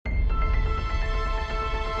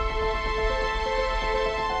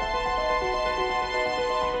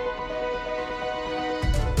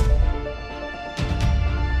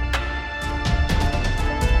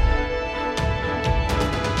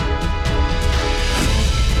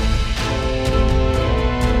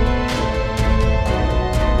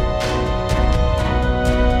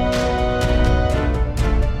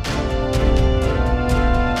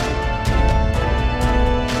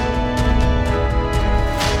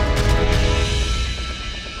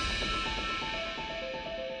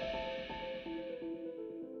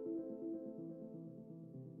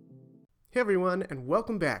everyone, and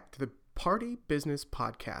welcome back to the Party Business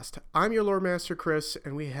Podcast. I'm your Lord Master Chris,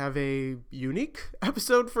 and we have a unique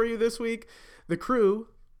episode for you this week. The crew,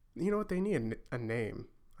 you know what, they need a name,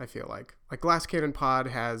 I feel like. Like Glass Cannon Pod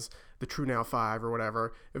has the True Now 5 or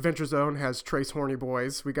whatever. Adventure Zone has Trace Horny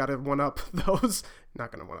Boys. We got to one-up those.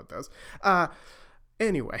 Not going to one-up those.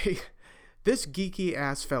 Anyway, this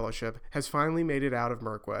geeky-ass fellowship has finally made it out of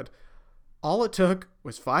Mirkwood. All it took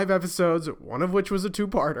was 5 episodes, one of which was a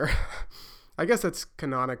 2-parter. I guess that's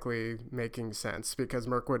canonically making sense because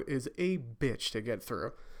Mirkwood is a bitch to get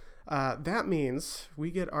through. That means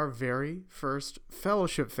we get our very first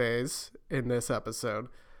Fellowship Phase in this episode.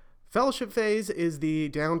 Fellowship Phase is the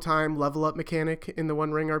downtime level up mechanic in the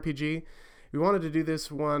One Ring RPG. We wanted to do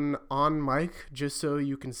this one on mic just so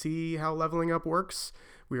you can see how leveling up works.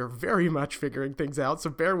 We are very much figuring things out,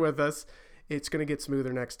 so bear with us. It's going to get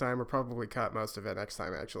smoother next time. We'll probably cut most of it next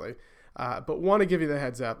time, actually. But want to give you the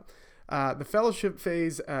heads up. The Fellowship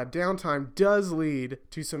Phase downtime does lead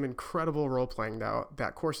to some incredible role-playing now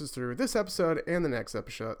that courses through this episode and the next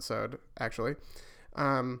episode, actually.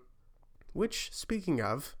 Which, speaking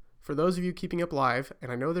of, for those of you keeping up live,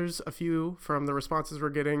 and I know there's a few from the responses we're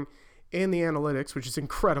getting and the analytics, which is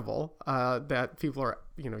incredible that people are,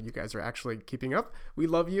 you guys are actually keeping up. We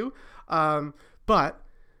love you. But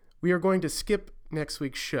we are going to skip next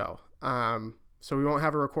week's show. So we won't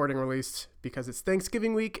have a recording released because it's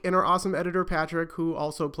Thanksgiving week, and our awesome editor, Patrick, who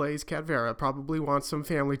also plays Cat Vera, probably wants some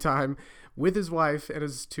family time with his wife and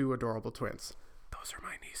his 2 adorable twins. Those are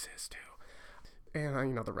my nieces, too.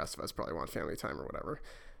 And, the rest of us probably want family time or whatever.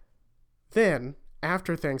 Then,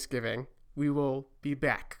 after Thanksgiving, we will be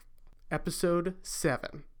back. Episode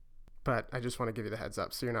 7. But I just want to give you the heads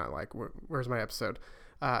up so you're not like, where's my episode?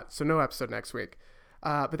 So no episode next week.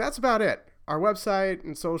 But that's about it. Our website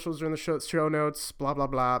and socials are in the show notes, blah, blah,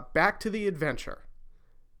 blah. Back to the adventure.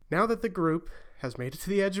 Now that the group has made it to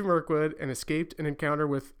the edge of Mirkwood and escaped an encounter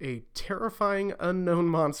with a terrifying unknown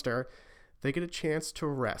monster, they get a chance to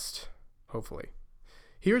rest, hopefully.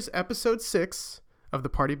 Here's episode 6 of the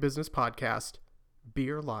Party Business Podcast,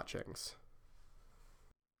 Beer Lodgings.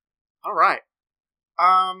 All right.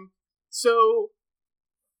 So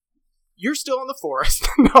you're still in the forest.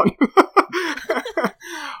 No.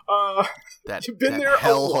 You've been there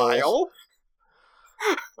a while.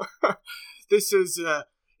 This is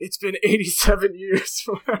it's been 87 years,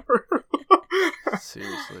 whatever.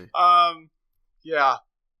 Seriously. Yeah.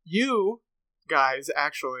 You guys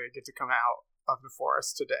actually get to come out of the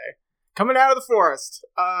forest today. Coming out of the forest.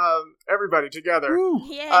 Everybody together.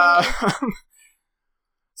 Yay.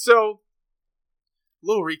 So,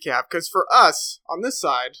 little recap, because for us, on this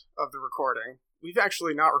side of the recording, we've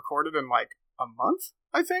actually not recorded in like a month,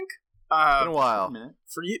 I think. It's been a while.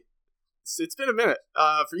 For you, it's been a minute.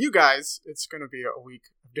 For you guys, it's going to be a week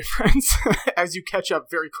of difference as you catch up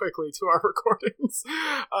very quickly to our recordings.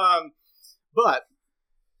 But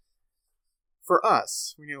for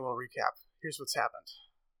us, we need a little recap. Here's what's happened.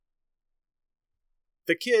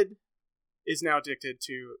 The kid is now addicted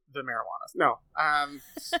to the marijuana. No,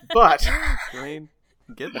 but I mean,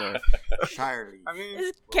 get there. Shirley. I mean, This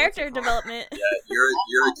is character development. Yeah, you're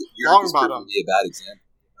Long just bottom. proving me a bad example.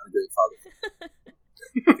 Not a great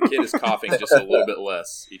father. The kid is coughing just a little bit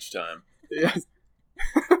less each time. yes.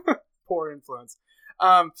 Poor influence.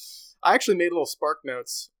 I actually made little spark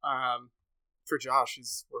notes for Josh.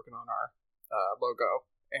 He's working on our logo,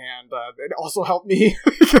 and it also helped me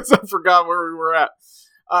because I forgot where we were at.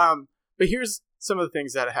 But here's some of the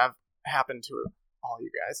things that have happened to all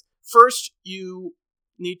you guys. First, you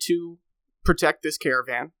need to protect this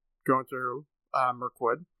caravan going through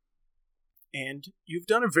Mirkwood, and you've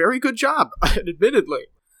done a very good job, admittedly.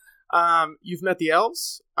 You've met the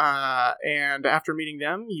elves, and after meeting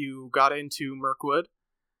them, you got into Mirkwood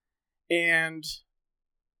and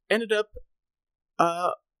ended up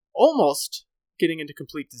almost getting into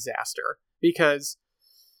complete disaster because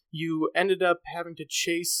you ended up having to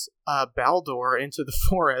chase Baldur into the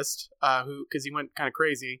forest because he went kind of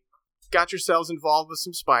crazy. Got yourselves involved with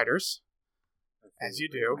some spiders, as you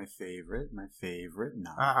do. My favorite.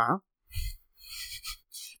 No. Uh-huh.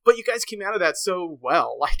 But you guys came out of that so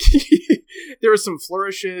well. Like, there were some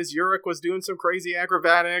flourishes. Yurik was doing some crazy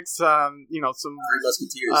acrobatics. Some... Three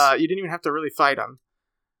Musketeers. You didn't even have to really fight him.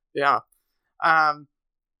 Yeah.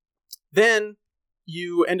 Then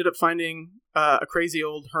you ended up finding a crazy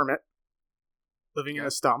old hermit living in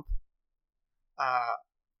a stump.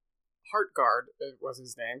 Heartguard was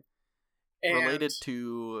his name. And Related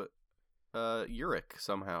to Yurik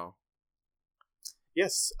somehow.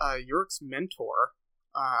 yes, Yurik's mentor.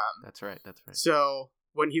 That's right. So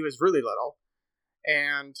when he was really little,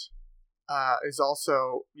 and is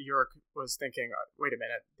also Yurik was thinking, wait a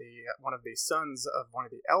minute, one of the sons of one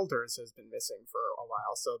of the elders has been missing for a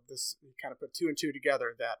while. So this you kind of put two and two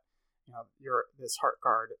together that this heart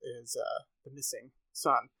guard is the missing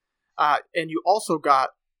son, and you also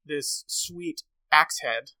got this sweet axe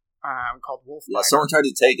head called Wolf. Yeah, someone tried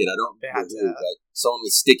to take it. I don't know who, but someone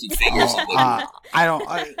with sticky fingers.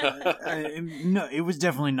 No, it was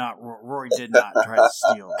definitely not. Rory did not try to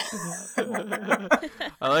steal it.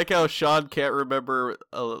 I like how Sean can't remember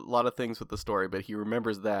a lot of things with the story, but he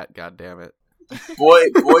remembers that. God damn it! Boy,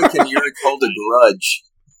 can Yurik hold a grudge.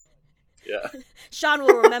 Yeah. Sean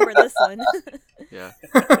will remember this one. Yeah,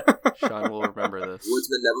 Sean will remember this.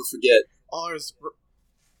 Woodsman never forget.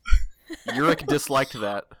 Yurik disliked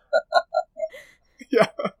that. Yeah.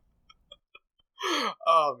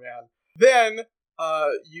 Oh man. Then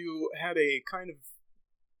you had a kind of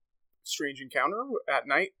strange encounter at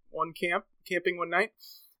night, camping one night,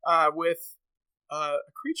 with a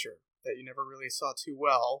creature that you never really saw too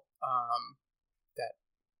well. That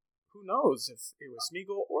who knows if it was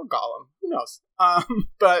Smeagol or Gollum? Who knows?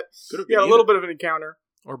 But Could've yeah, been a little either. bit of an encounter.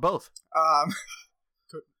 Or both.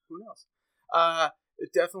 Who knows? I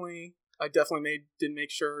definitely did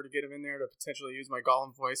make sure to get him in there to potentially use my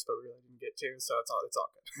Gollum voice, but really didn't get to, so it's all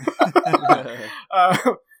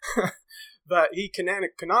good. But he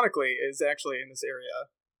canonically is actually in this area,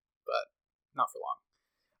 but not for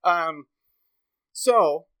long.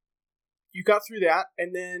 So you got through that,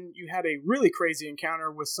 and then you had a really crazy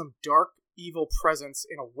encounter with some dark, evil presence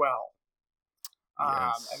in a well.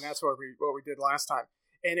 Yes. And that's what we did last time,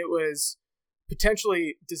 and it was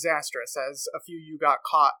potentially disastrous, as a few of you got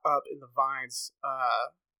caught up in the vines.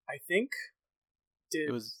 I think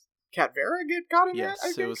It was Cat Vera get caught in yes. that?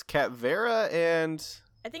 I think? It was Cat Vera and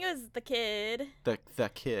I think it was the kid. the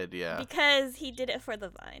kid. Yeah, Because he did it for the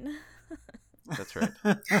vine. that's right.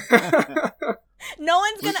 No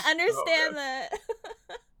one's gonna understand that.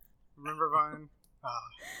 Remember Vine?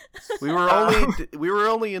 We were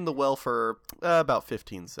only in the well for about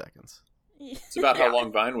 15 seconds. It's about how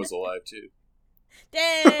long Vine was alive, too.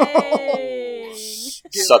 Dang.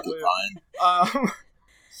 Suck it, Vine.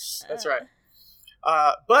 That's right.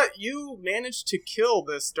 But you managed to kill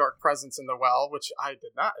this dark presence in the well, which I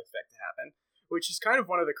did not expect to happen, which is kind of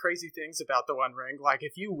one of the crazy things about the One Ring. Like,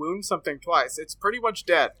 if you wound something twice, it's pretty much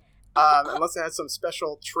dead, unless it has some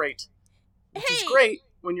special trait, which is great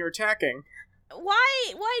when you're attacking.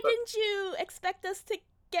 Why didn't you expect us to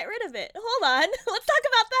get rid of it? Hold on. Let's talk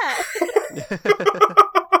about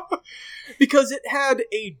that. Because it had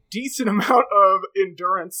a decent amount of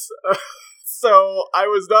endurance. So I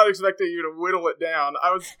was not expecting you to whittle it down.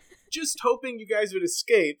 I was just hoping you guys would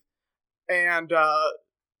escape. And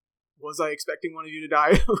was I expecting one of you to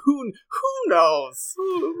die? Who knows?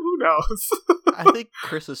 Who knows? I think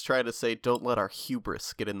Chris is trying to say don't let our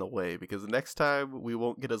hubris get in the way, because next time we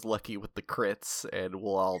won't get as lucky with the crits and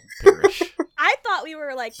we'll all perish. I thought we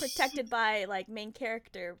were like protected by like main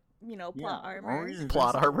character, plot armor.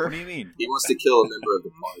 Plot armor? What do you mean? He wants to kill a member of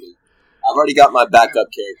the party. I've already got my backup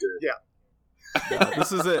character. Yeah.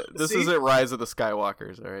 This is it. This See? isn't Rise of the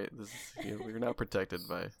Skywalkers, all right? We're not protected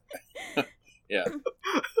by. Yeah.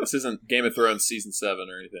 This isn't Game of Thrones Season 7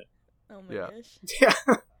 or anything. Oh my Yeah. gosh.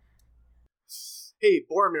 Yeah. Hey,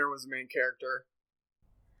 Boromir was the main character.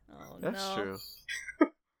 Oh That's no. true.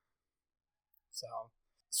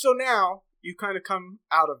 So now you kind of come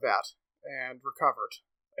out of that and recovered.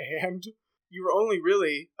 And you were only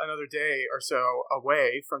really another day or so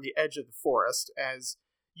away from the edge of the forest as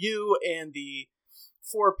you and the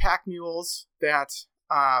 4 pack mules that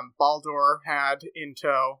Baldur had in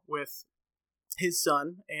tow with his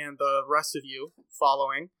son and the rest of you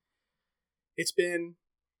following. It's been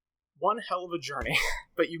one hell of a journey,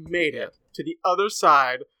 but you made it to the other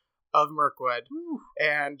side of Mirkwood,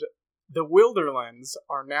 and the Wilderlands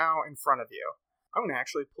are now in front of you. I'm going to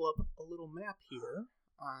actually pull up a little map here.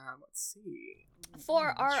 Let's see.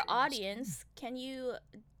 For our audience, can you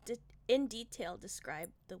in detail describe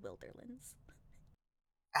the Wilderlands?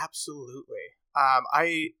 Absolutely.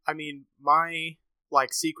 I mean, my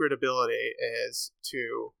secret ability is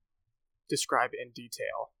to describe in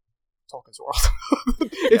detail Tolkien's world.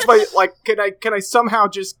 It's my can I somehow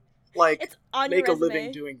just It's on make your a living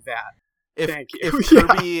resume. doing that? If, Thank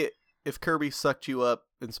you. If Kirby sucked you up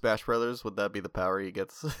in Smash Brothers, would that be the power he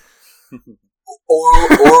gets?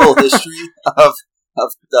 Oral history of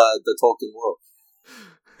the Tolkien world.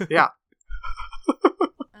 Yeah.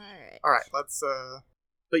 Alright. All right. Let's.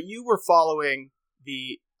 But you were following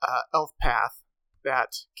the elf path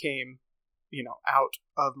that came, out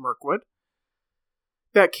of Mirkwood.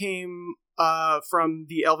 that came from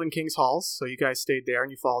the Elven King's halls. So you guys stayed there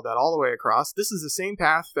and you followed that all the way across. This is the same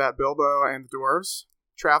path that Bilbo and the dwarves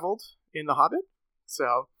traveled in The Hobbit.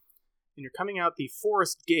 So, and you're coming out the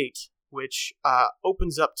forest gate, which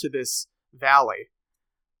opens up to this valley.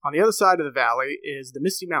 On the other side of the valley is the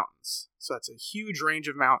Misty Mountains. So that's a huge range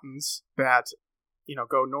of mountains that,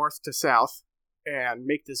 go north to south and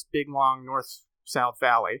make this big, long north-south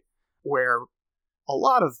valley where a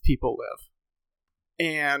lot of people live.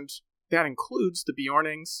 And that includes the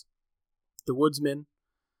Bjornings, the Woodsmen.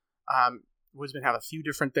 Woodsmen have a few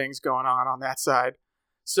different things going on that side.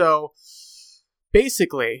 So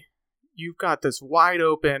basically, you've got this wide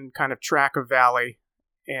open kind of track of valley,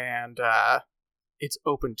 and it's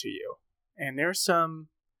open to you. And there's some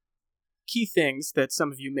key things that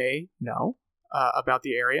some of you may know about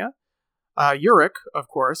the area. Yurik, of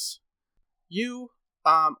course, you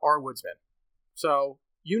are Woodsman. So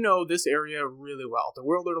you know this area really well. The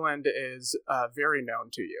Wilderland is very known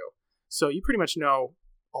to you. So you pretty much know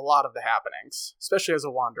a lot of the happenings, especially as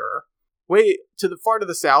a wanderer. Way to the far to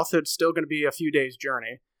the south, it's still going to be a few days'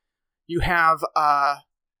 journey. You have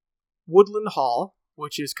Woodland Hall,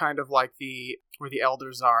 which is kind of like where the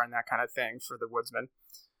elders are and that kind of thing for the woodsmen.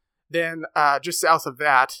 Then just south of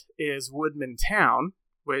that is Woodman Town,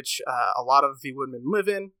 which a lot of the woodmen live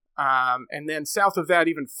in. And then south of that,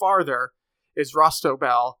 even farther, is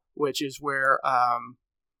Rostobel, which is where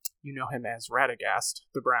you know him as Radagast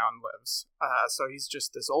the Brown lives. So he's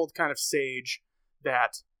just this old kind of sage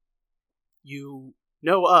that you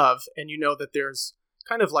know of, and you know that there's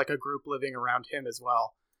kind of like a group living around him as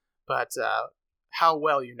well. But how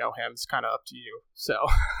well you know him is kind of up to you. So,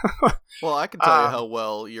 well, I can tell you how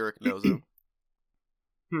well Yurik knows him.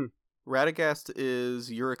 Hmm. Radagast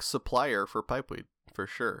is Yurik's supplier for pipeweed, for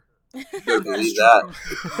sure. Better believe that.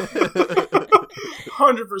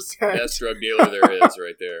 100%. Best drug dealer there is,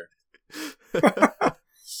 right there.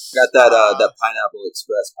 Got that Pineapple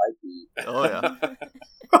Express pipeweed. Oh yeah.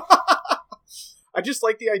 I just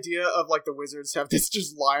like the idea of like the wizards have this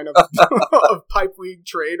just line of pipeweed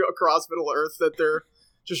trade across Middle Earth that they're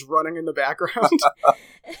just running in the background.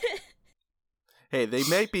 Hey, they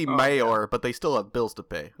may be mayor, but they still have bills to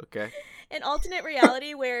pay, okay? An alternate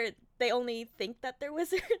reality where they only think that they're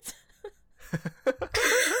wizards.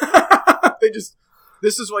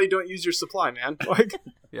 This is why you don't use your supply, man. Like,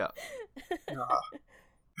 yeah.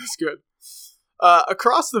 That's good.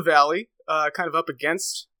 Across the valley, kind of up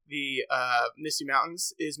against the Misty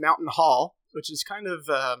Mountains, is Mountain Hall, which is kind of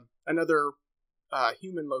another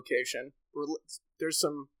human location. There's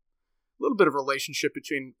some little bit of relationship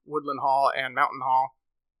between Woodland Hall and Mountain Hall.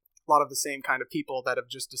 A lot of the same kind of people that have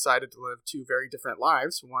just decided to live two very different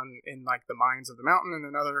lives, one in like the mines of the mountain and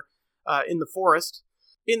another in the forest.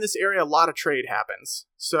 In this area, a lot of trade happens.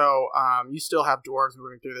 So you still have dwarves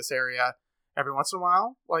moving through this area. Every once in a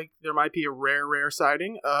while, like there might be a rare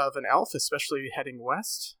sighting of an elf, especially heading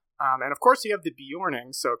west. And of course, you have the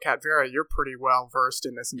Bjorning. So, Katvera, you're pretty well versed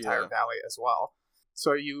in this entire valley as well.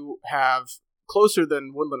 So you have closer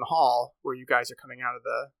than Woodland Hall, where you guys are coming out of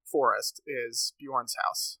the forest, is Bjorn's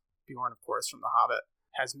house. Bjorn, of course, from The Hobbit,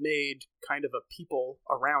 has made kind of a people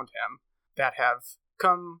around him that have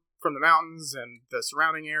come from the mountains and the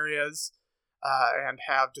surrounding areas and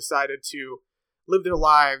have decided to live their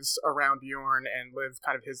lives around Bjorn and live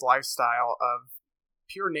kind of his lifestyle of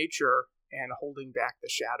pure nature and holding back the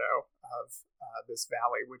shadow of this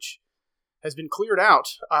valley, which has been cleared out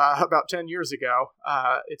about 10 years ago.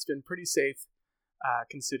 It's been pretty safe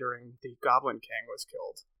considering the Goblin King was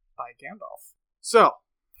killed by Gandalf. So,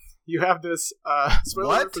 you have this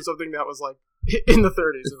spoiler alert for something that was like in the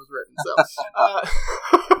 30s it was written. So,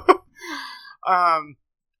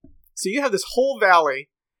 so you have this whole valley,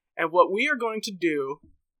 and what we are going to do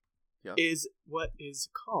is what is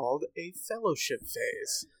called a fellowship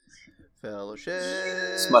phase. Fellowship.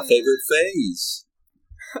 It's my favorite phase.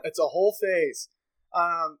 It's a whole phase.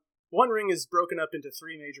 One ring is broken up into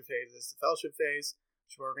three major phases. The fellowship phase,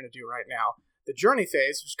 which is what we're going to do right now. The journey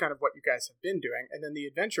phase, which is kind of what you guys have been doing. And then the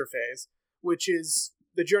adventure phase, which is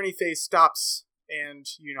the journey phase stops and,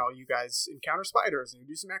 you guys encounter spiders and you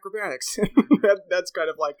do some acrobatics. That's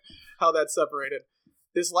kind of like how that's separated.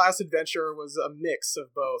 This last adventure was a mix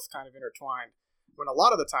of both kind of intertwined. When a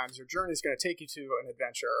lot of the times your journey is going to take you to an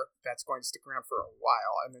adventure that's going to stick around for a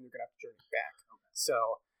while, and then you're going to have to journey back.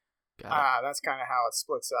 So that's kind of how it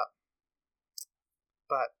splits up.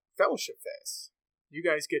 But fellowship phase. You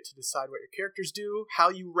guys get to decide what your characters do, how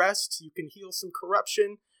you rest. You can heal some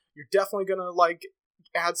corruption. You're definitely going to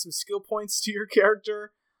add some skill points to your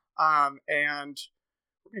character. And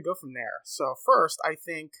we're going to go from there. So first, I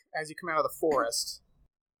think as you come out of the forest,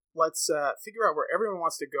 let's figure out where everyone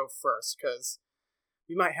wants to go first, because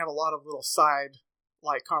we might have a lot of little side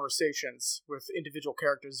like conversations with individual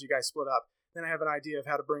characters you guys split up. Then I have an idea of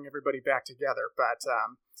how to bring everybody back together. But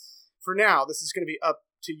for now, this is going to be up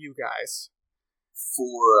to you guys.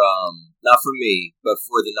 For not for me, but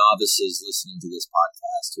for the novices listening to this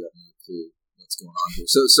podcast who have no clue what's going on here.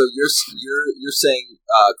 So you're saying,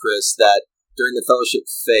 Chris, that during the fellowship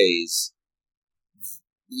phase,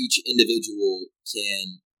 each individual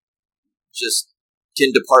can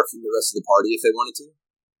depart from the rest of the party if they wanted to?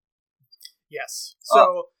 Yes.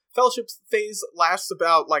 So fellowship phase lasts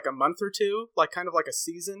about like a month or two, like kind of like a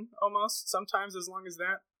season almost, sometimes as long as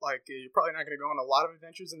that. Like you're probably not going to go on a lot of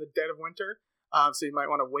adventures in the dead of winter, so you might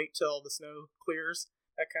want to wait till the snow clears,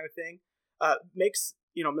 that kind of thing. Makes,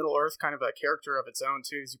 Middle Earth kind of a character of its own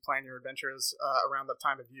too as you plan your adventures around that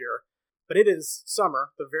time of year. But it is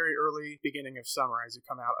summer, the very early beginning of summer as you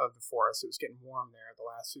come out of the forest. It was getting warm there the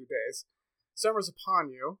last few days. Summer's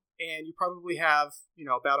upon you, and you probably have,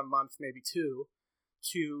 about a month, maybe two,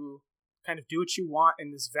 to kind of do what you want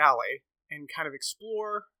in this valley and kind of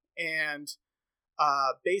explore. And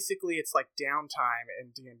basically, it's like downtime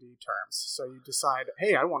in D&D terms. So you decide,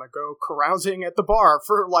 hey, I want to go carousing at the bar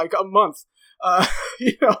for like a month. I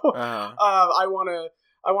want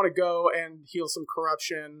to go and heal some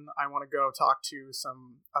corruption. I want to go talk to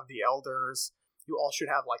some of the elders. You all should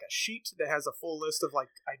have like a sheet that has a full list of like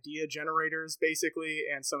idea generators basically,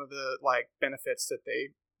 and some of the like benefits that they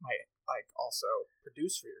might like also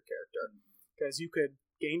produce for your character. Because you could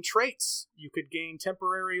gain traits, you could gain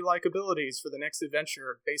temporary like abilities for the next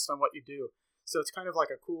adventure based on what you do. So it's kind of like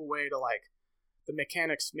a cool way to like, the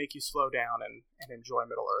mechanics make you slow down and enjoy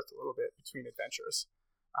Middle Earth a little bit between adventures.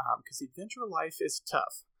 Because the adventure life is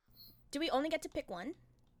tough. Do we only get to pick one?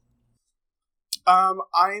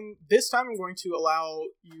 This time I'm going to allow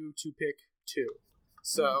you to pick two.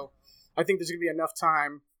 So I think there's going to be enough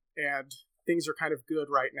time, and things are kind of good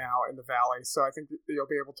right now in the valley. So I think that you'll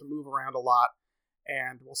be able to move around a lot,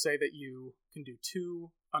 and we'll say that you can do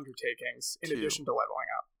 2 undertakings in addition to leveling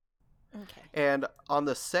up. Okay. And on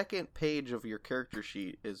the second page of your character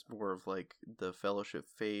sheet is more of like the fellowship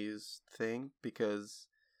phase thing, because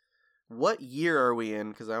what year are we in?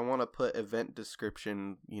 Because I want to put event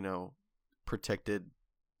description, protected,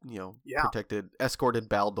 protected, escorted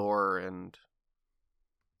Baldor and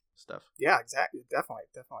stuff. Yeah, exactly. Definitely.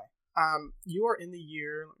 You are in the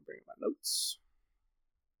year, let me bring up my notes,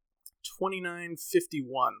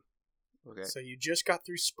 2951. Okay. So you just got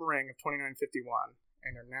through spring of 2951,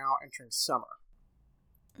 and are now entering summer.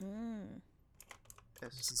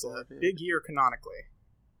 This is a big year canonically,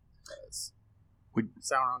 because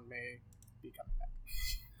Sauron may be coming back.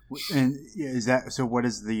 And is that so? What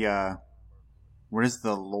is the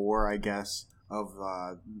lore, I guess, of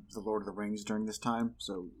the Lord of the Rings during this time?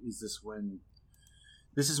 So is this when?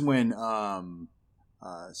 This is when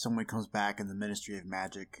someone comes back and the Ministry of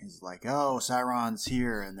Magic is like, "Oh, Sauron's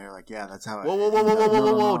here," and they're like, "Yeah, that's how."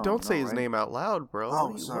 Whoa! Don't say his name out loud, bro.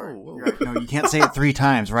 Oh, sorry. Whoa. You're right. No, you can't say it 3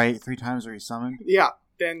 times, right? 3 times are you summoned? Yeah.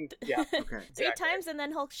 Then yeah. Okay. 3 times, and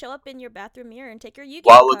then he'll show up in your bathroom mirror and take your Yu-Gi-Oh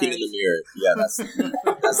While cards. looking in the mirror. Yeah,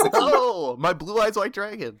 that's the key. Oh, my blue eyes white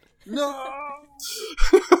dragon. No.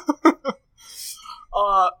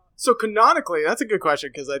 So canonically, that's a good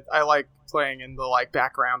question, because I like playing in the like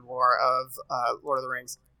background lore of Lord of the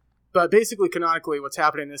Rings. But basically, canonically, what's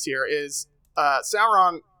happening this year is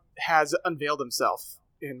Sauron has unveiled himself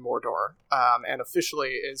in Mordor, and officially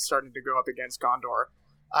is starting to go up against Gondor.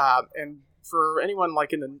 And for anyone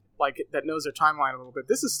like that knows their timeline a little bit,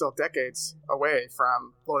 this is still decades away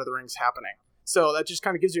from Lord of the Rings happening. So that just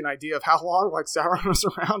kind of gives you an idea of how long like Sauron was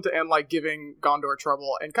around and like giving Gondor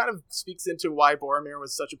trouble, and kind of speaks into why Boromir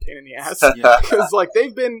was such a pain in the ass, because like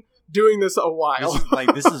they've been doing this a while.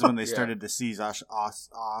 This is when they started to seize Osgiliath,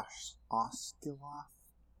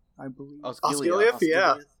 I believe. Osgiliath,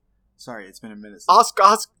 yeah. Sorry, it's been a minute.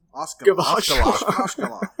 Osgiliath.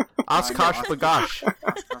 Oshkosh Bagosh.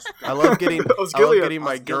 I love getting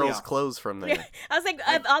my girls' clothes from there. Yeah, I was like,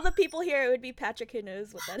 of all the people here, it would be Patrick who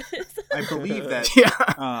knows what that is. I believe that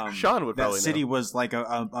Sean would probably that city know. was like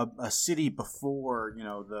a city before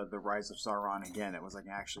the rise of Sauron again. It was like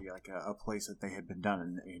actually like a place that they had been done,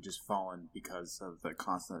 and it had just fallen because of the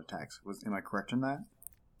constant attacks. Am I correct in that?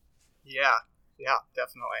 Yeah,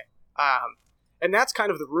 definitely. And that's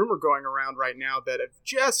kind of the rumor going around right now that have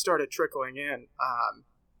just started trickling in,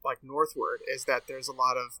 like northward, is that there's a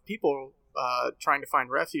lot of people trying to find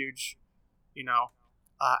refuge,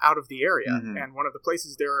 out of the area. Mm-hmm. And one of the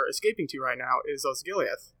places they're escaping to right now is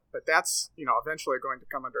Osgiliath. But that's, eventually going to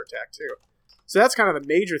come under attack too. So that's kind of the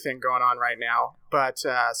major thing going on right now. But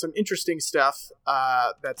some interesting stuff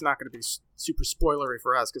that's not going to be super spoilery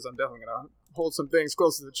for us, because I'm definitely going to hold some things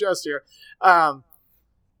close to the chest here.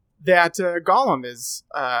 That Gollum is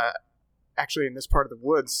actually in this part of the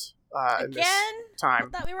woods in this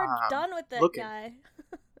time. I thought we were done with that guy.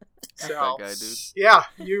 So, that guy, dude. Yeah,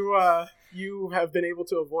 you have been able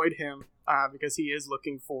to avoid him because he is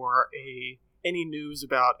looking for any news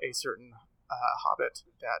about a certain hobbit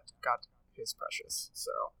that got his precious. So,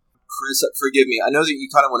 Chris, forgive me. I know that you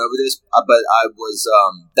kind of went over this, but I was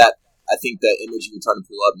I think the image you were trying to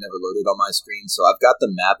pull up never loaded on my screen, so I've got the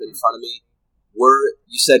map in front of me.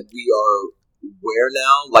 You said we are where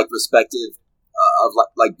now? Like respective of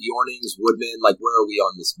like Bjornings, Woodman. Like where are we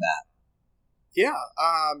on this map? Yeah,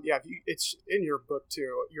 it's in your book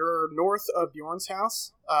too. You're north of Bjorn's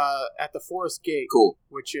house, at the forest gate, cool,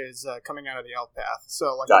 which is coming out of the elf path.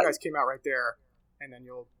 So like you guys came out right there, and then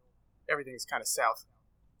everything's kind of south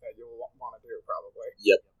that you'll want to do probably.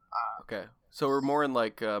 Yep. Okay, so we're more in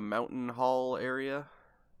like a mountain hall area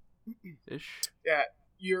ish. Yeah,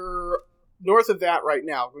 you're north of that right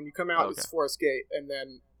now. When you come out, it's forest gate, and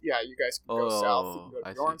then you guys can go south. You can go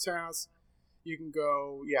to Bjorn's house. You can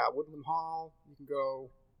go, Woodland Hall. You can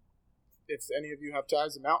go, if any of you have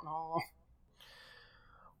ties to Mountain Hall.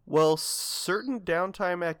 Well, certain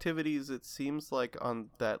downtime activities, it seems like on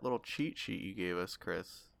that little cheat sheet you gave us,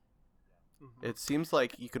 Chris, it seems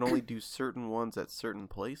like you can only do certain ones at certain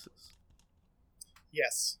places.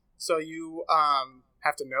 Yes. So you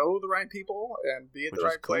have to know the right people and be at the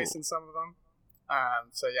right place in some of them. I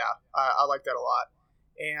like that a lot.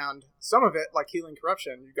 And some of it, like Healing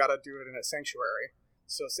Corruption, you got to do it in a sanctuary.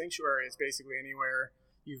 So sanctuary is basically anywhere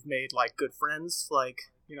you've made like good friends,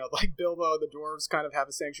 like Bilbo, the dwarves kind of have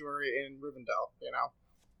a sanctuary in Rivendell,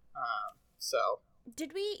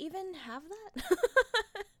 Did we even have that?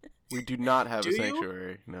 We do not have a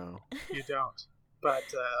sanctuary. No, you don't. But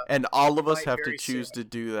and all of us have to choose to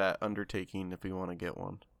do that undertaking if we want to get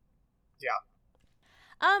one. Yeah.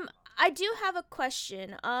 I do have a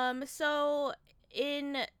question. So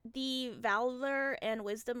in the Valor and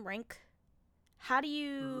Wisdom rank, how do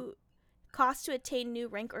you cost to attain new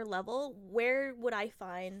rank or level? Where would I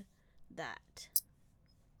find that?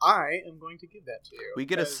 I am going to give that to you. We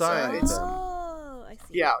get assigned. I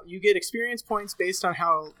see. Yeah, you get experience points based on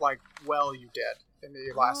how well you did in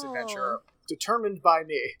the last adventure, determined by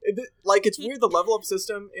me. It's weird. The level up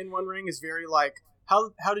system in One Ring is very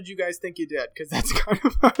how did you guys think you did? Because that's kind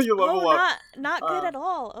of how you level up. Not good at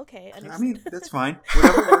all. Okay, I mean, that's fine.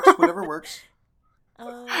 Whatever works.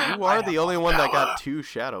 You are the only one that got 2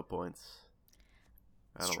 shadow points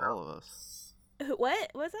out of all of us.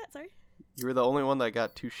 What was that? Sorry. You were the only one that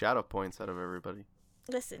got 2 shadow points out of everybody.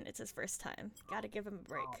 Listen, it's his first time. Gotta give him a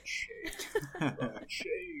break. Oh, shade.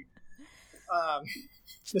 Shade.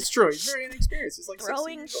 It's true. He's very inexperienced. He's like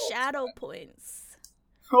throwing shadow points.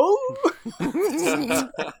 Oh! Oh my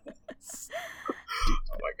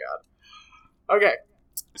god. Okay.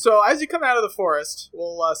 So as you come out of the forest,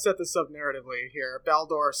 we'll set this up narratively here.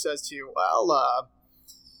 Baldor says to you,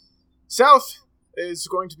 south is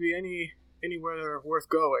going to be anywhere worth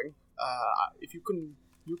going. If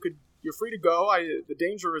you're free to go. The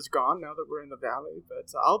danger is gone now that we're in the valley,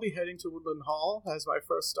 but I'll be heading to Woodland Hall as my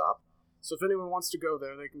first stop. So if anyone wants to go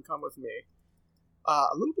there, they can come with me.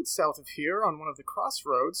 A little bit south of here, on one of the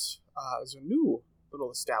crossroads, is a new little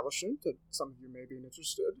establishment that some of you may be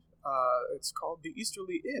interested. It's called the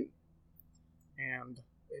Easterly Inn, and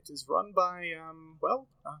it is run by,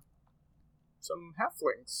 some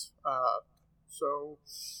halflings. So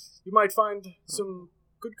you might find some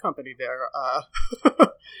good company there.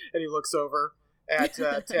 And he looks over at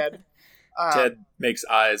Ted. Ted makes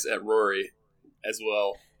eyes at Rory as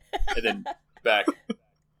well, and then back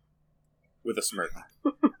with a smirk.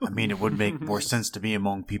 I mean, it would make more sense to be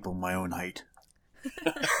among people my own height.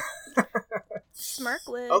 Smirk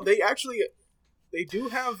would. Oh, they do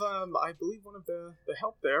have, I believe one of the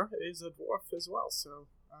help there is a dwarf as well, so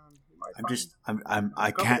you might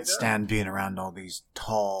I can't stand being around all these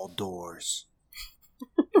tall doors.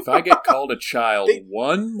 If I get called a child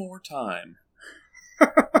one more time,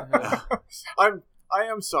 I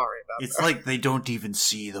am sorry about that. It's like they don't even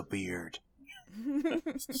see the beard.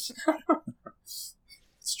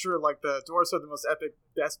 It's true, like the dwarves have the most epic,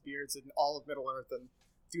 best beards in all of Middle Earth and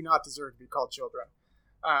do not deserve to be called children.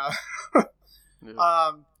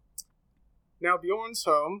 Now Bjorn's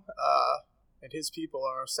home, and his people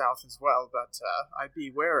are south as well, but I'd be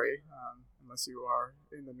wary, unless you are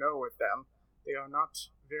in the know with them. They are not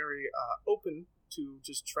very open to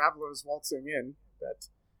just travelers waltzing in, but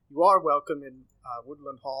you are welcome in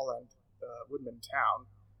Woodland Hall and Woodman Town.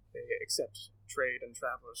 They accept trade and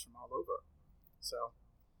travelers from all over. So,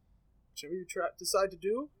 whichever you decide to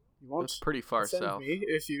do, you won't That's pretty far send south. me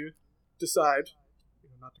if you decide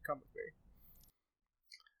not to come with me.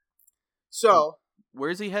 So,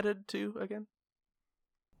 Where's he headed to again?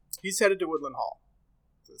 he's headed to Woodland Hall.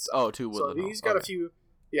 To the south. Oh, to Woodland So Hall. he's got a Okay. few.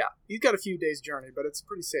 Yeah, he's got a few days' journey, but it's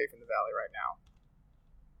pretty safe in the valley right now.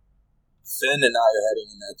 Finn and I are heading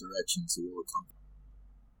in that direction, so we'll come.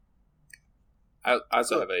 I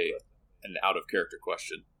also have an out of character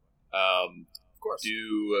question. Of course.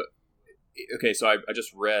 Okay, so I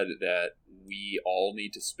just read that we all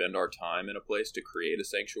need to spend our time in a place to create a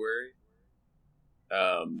sanctuary.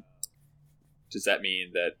 Does that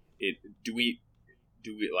mean that do we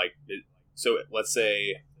like it, so let's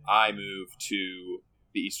say I move to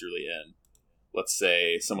the Easterly Inn. Let's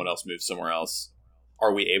say someone else moves somewhere else.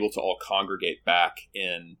 Are we able to all congregate back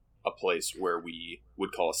in a place where we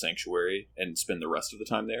would call a sanctuary and spend the rest of the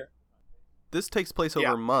time there? This takes place over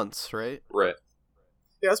Yeah. months, right? Right.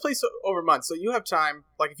 Yeah, this plays over months, so you have time.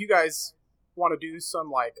 Like, if you guys want to do some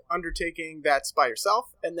like undertaking that's by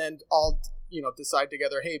yourself, and then all decide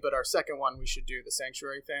together, hey, but our second one we should do the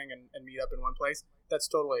sanctuary thing and meet up in one place. That's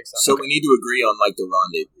totally So acceptable. we need to agree on like the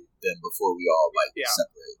rendezvous then before we all Yeah.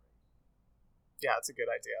 separate. Yeah, it's a good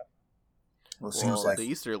idea. Well, it seems Well, like the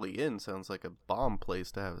Easterly Inn sounds like a bomb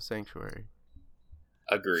place to have a sanctuary.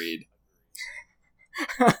 Agreed.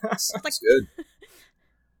 Sounds good.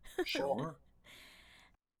 sure.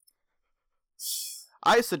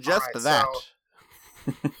 I suggest Alright,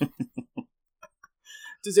 that.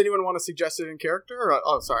 Does anyone want to suggest it in character?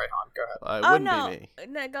 Or, sorry, Han, go ahead. It Oh wouldn't be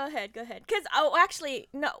me. no, go ahead. Because actually,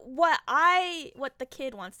 no. What the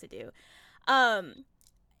kid wants to do,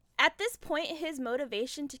 at this point, his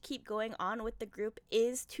motivation to keep going on with the group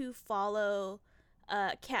is to follow,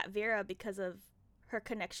 Kat Vera because of her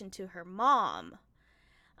connection to her mom,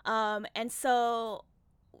 and so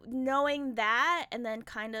knowing that, and then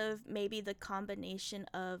kind of maybe the combination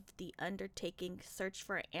of the undertaking search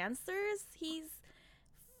for answers, he's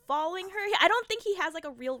following her. I don't think he has like a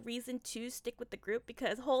real reason to stick with the group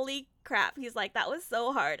because holy crap, he's like, that was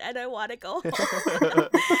so hard and I want to go home. But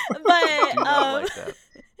Do not like that.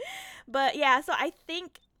 but yeah, so I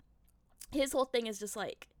think his whole thing is just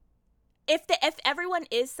like if everyone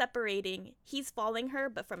is separating, he's following her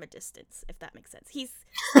but from a distance, if that makes sense. He's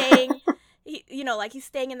staying he's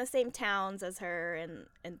staying in the same towns as her and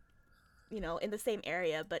in the same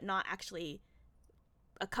area but not actually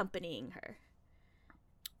accompanying her.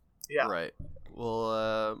 Yeah. Right.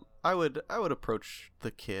 Well, I would approach the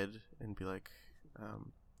kid and be like,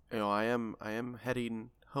 I am heading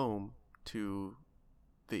home to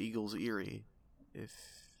the Eagle's Eyrie. If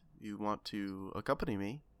you want to accompany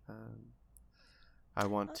me, I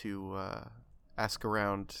want to ask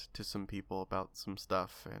around to some people about some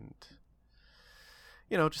stuff and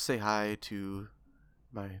just say hi to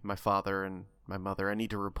my father and my mother. I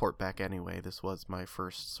need to report back anyway. This was my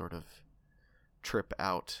first sort of trip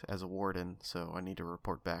out as a warden, so I need to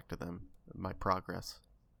report back to them my progress.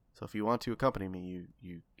 So if you want to accompany me,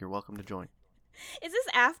 you're welcome to join. Is this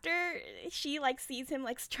after she sees him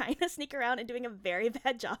trying to sneak around and doing a very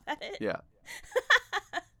bad job at it? Yeah.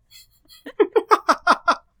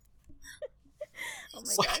 Oh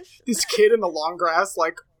my gosh. This kid in the long grass,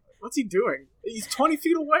 what's he doing? He's 20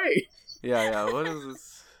 feet away. Yeah. What is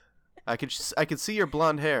this? I could see your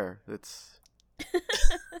blonde hair. It's A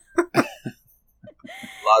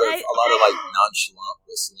lot of nonchalant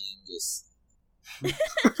whistling, just.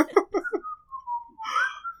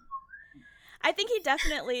 I think he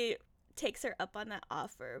definitely takes her up on that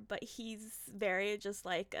offer, but he's very just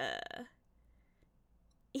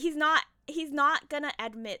he's not gonna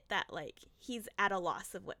admit that he's at a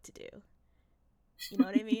loss of what to do. You know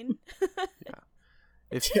what I mean?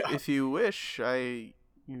 if you wish,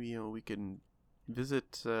 we can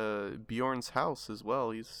visit Bjorn's house as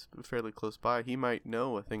well. He's fairly close by. He might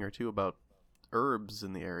know a thing or two about herbs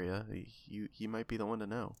in the area. He might be the one to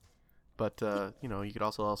know. But you could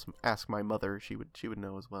also ask my mother. She would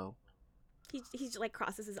know as well. He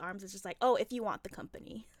crosses his arms. It's just oh, if you want the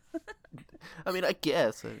company. I mean, I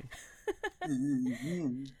guess.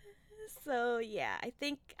 So yeah, I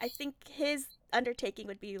think his undertaking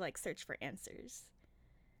would be search for answers.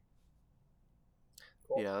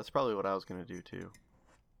 Cool. Yeah, that's probably what I was gonna do too.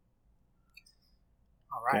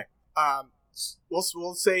 All right.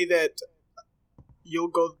 We'll say that you'll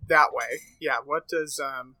go that way. Yeah. What does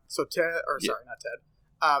so Ted sorry, not Ted,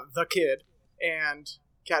 the kid and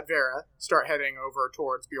Kat Vera start heading over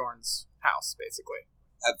towards Bjorn's house, basically.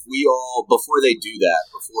 Have we all, before they do that,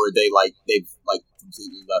 before they've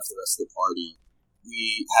completely left the rest of the party,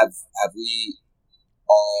 have we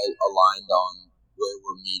all aligned on where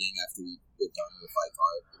we're meeting after we're done with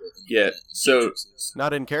Icar? Yeah, so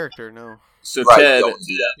Not in character, no. so Right, Ted don't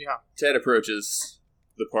do that. Yeah. Ted approaches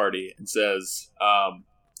the party and says,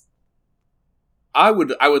 I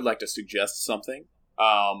would like to suggest something.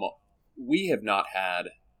 We have not had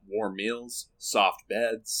warm meals, soft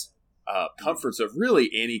beds, comforts of really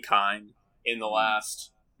any kind in the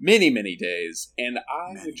last many days, and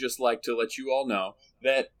I would just like to let you all know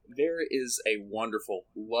that there is a wonderful,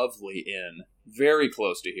 lovely inn very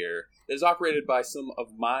close to here that is operated by some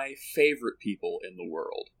of my favorite people in the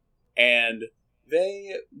world, and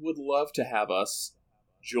they would love to have us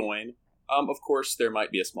join. Of course, there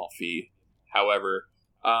might be a small fee. However,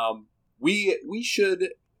 we should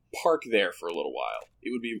park there for a little while.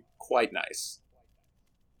 It would be quite nice.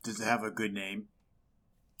 Does it have a good name?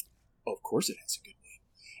 Oh, of course it has a good name.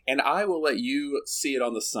 And I will let you see it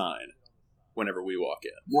on the sign whenever we walk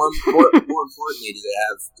in. More importantly, do they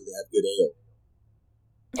have good ale?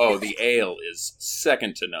 Oh, the ale is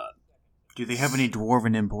second to none. Do they have any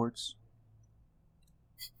dwarven imports?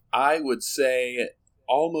 I would say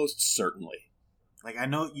almost certainly. Like, I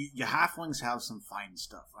know you halflings have some fine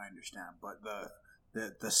stuff, I understand, but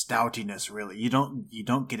the stoutiness really, you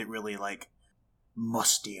don't get it really like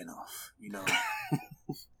musty enough, you know.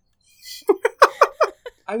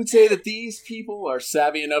 I would say that these people are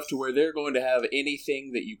savvy enough to where they're going to have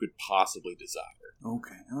anything that you could possibly desire.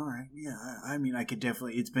 Okay, all right, yeah. I mean, I could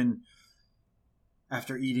definitely. It's been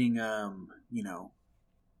after eating,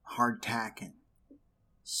 hardtack and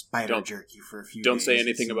spider jerky for a few. Don't days, say it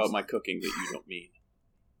anything seems about my like- cooking that you don't mean.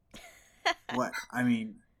 What? I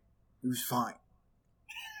mean, it was fine.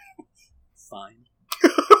 Fine.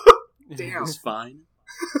 Damn. It's fine.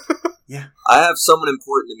 Yeah. I have someone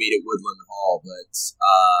important to meet at Woodland Hall, but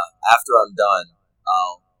after I'm done,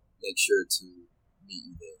 I'll make sure to meet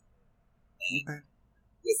you there. Okay.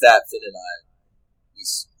 With that, Finn and I, we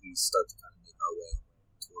start to kind of make our way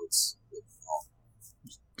towards Woodland Hall.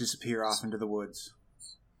 Disappear off into the woods.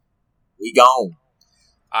 We gone.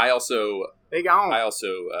 They gone.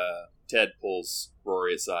 Ted pulls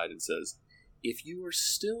Rory aside and says, if you are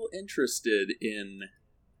still interested in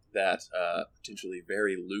that potentially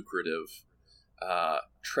very lucrative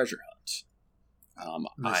treasure hunt,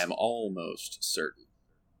 I am almost certain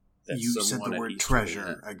that You said someone the at word Easterly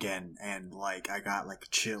treasure Inn- again, and like I got like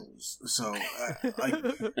chills. So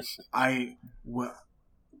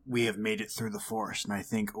we have made it through the forest, and I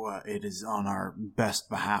think it is on our best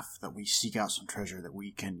behalf that we seek out some treasure that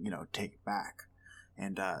we can, take back,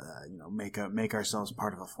 and make ourselves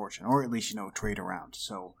part of a fortune, or at least trade around.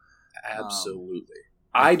 So Absolutely.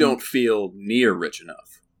 I don't feel near rich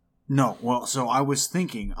enough. no, well, so I was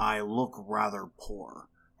thinking I look rather poor.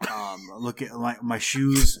 Look at like my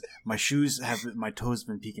shoes. My shoes my toes have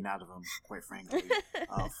been peeking out of them, quite frankly,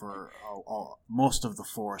 for most of the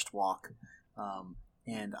forest walk.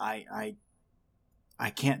 And I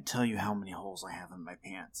can't tell you how many holes I have in my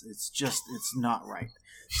pants. It's not right.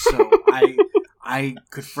 So I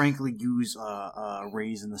could frankly use a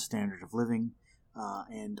raise in the standard of living,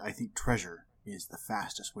 and I think treasure is the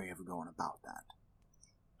fastest way of going about that.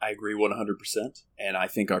 I agree 100%, and I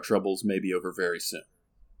think our troubles may be over very soon.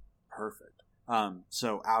 Perfect.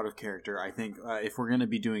 So out of character, I think if we're going to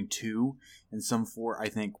be doing 2 and some 4, I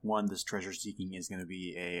think 1, this treasure seeking is going to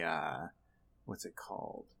be a what's it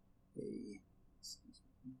called?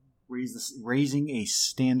 Raising a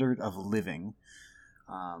standard of living,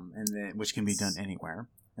 and then which can be done anywhere.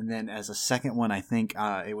 And then as a second one, I think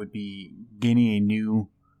it would be gaining a new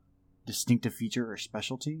distinctive feature or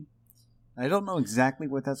specialty. I don't know exactly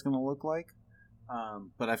what that's going to look like,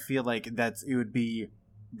 but I feel like that would be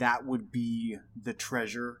the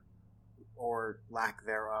treasure or lack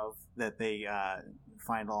thereof that they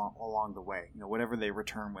find along the way. Whatever they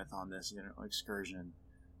return with on this excursion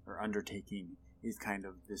or undertaking is kind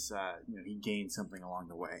of this. He gains something along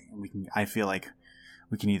the way, and I feel like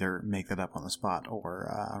we can either make that up on the spot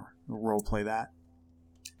or role play that.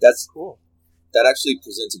 That's cool. That actually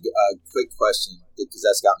presents a quick question, because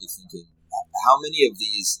that's got me thinking. How many of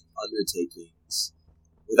these undertakings,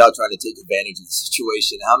 without trying to take advantage of the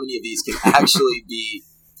situation, how many of these can actually be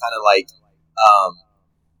kind of like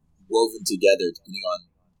woven together depending on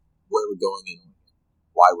where we're going and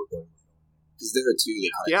why we're going? Because there are 2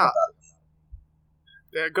 that kind of jump out of me.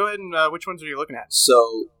 Go ahead and which ones are you looking at?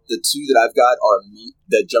 So the 2 that I've got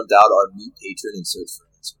that jumped out are meet patron and search for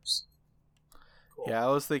answers. Cool. Yeah, I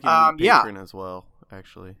was thinking patron as well,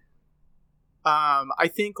 actually. I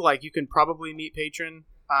think like you can probably meet patron,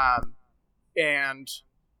 and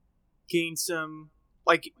gain some.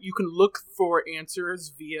 Like you can look for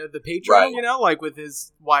answers via the patron, Right. like with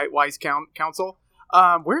his wise counsel.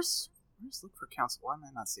 Where's look for council? Why am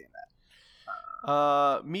I not seeing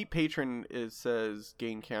that? Meet patron. It says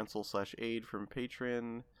gain cancel / aid from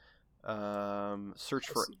patron. Search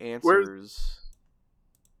for answers.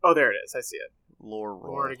 Oh, there it is. I see it. Lore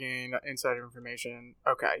roll. Lore to gain insider information.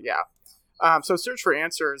 Okay, yeah. So search for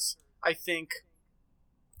answers, I think,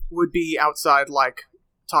 would be outside, like,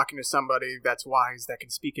 talking to somebody that's wise that can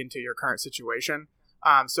speak into your current situation.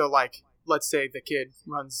 So, like, let's say the kid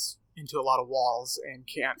runs into a lot of walls and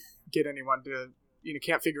can't get anyone to,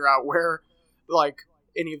 can't figure out where, like,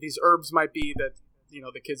 any of these herbs might be that,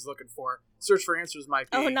 the kid's looking for. Search for answers might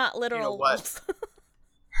be... Oh, not literal walls.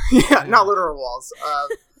 Yeah, not literal walls.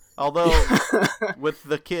 Although, with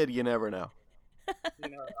the kid, you never know.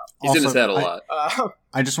 He's in his Also, head a lot.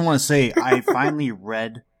 I just want to say I finally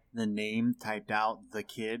read the name typed out, the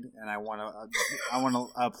kid, and I want to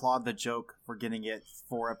applaud the joke for getting it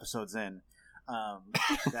 4 episodes in.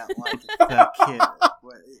 That like the kid,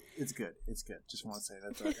 it's good. Just want to say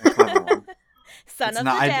that's a clever one. Son It's of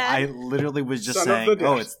not, the dad. I literally was just Son of saying, the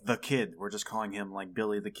oh, dad. it's the kid. We're just calling him like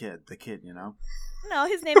Billy the kid, No,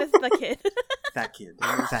 his name is the kid. That kid.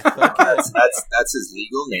 That's his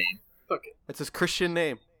legal name. Okay. It's his Christian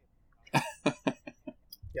name.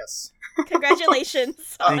 Yes. Congratulations.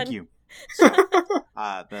 Thank son. you.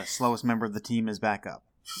 The slowest member of the team is back up.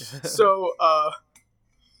 So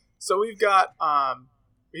we've got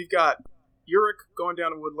Uric going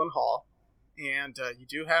down to Woodland Hall, and you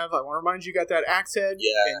do have. I want to remind you, got that axe head.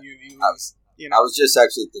 Yeah. And you I was just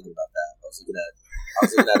actually thinking about that. I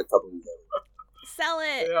was looking at a couple of these. Sell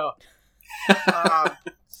it. Yeah.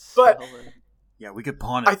 But Yeah, we could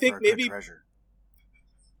pawn it I think for maybe- a treasure.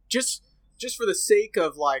 just for the sake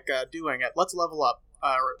of like doing it, let's level up,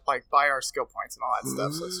 like buy our skill points and all that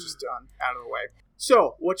stuff. So it's just done out of the way.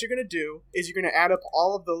 So what you're gonna do is you're gonna add up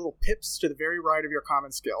all of the little pips to the very right of your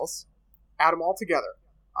common skills, add them all together.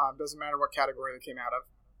 Doesn't matter what category they came out of.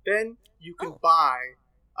 Then you can buy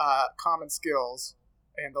common skills,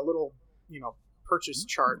 and the little purchase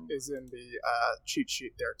chart is in the cheat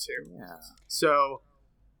sheet there too. Yeah. So,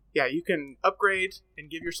 yeah, you can upgrade and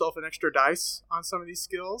give yourself an extra dice on some of these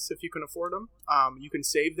skills if you can afford them. You can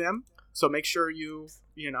save them, so make sure you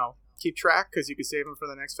keep track, because you can save them for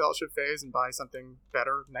the next fellowship phase and buy something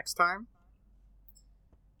better next time.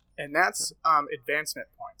 And that's advancement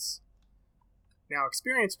points. Now,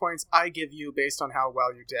 experience points I give you based on how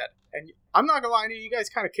well you did. And I'm not gonna lie to you, you guys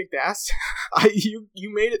kind of kicked ass. You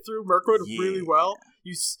made it through Mirkwood really well.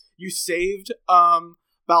 You saved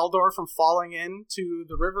Baldor from falling into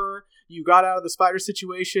the river. You got out of the spider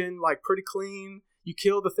situation like pretty clean. You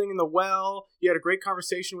killed the thing in the well. You had a great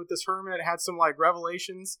conversation with this hermit. Had some like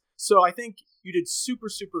revelations. So I think you did super,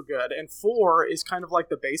 super good. And 4 is kind of like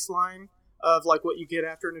the baseline of like what you get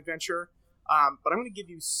after an adventure. But I'm going to give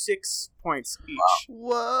you 6 points each.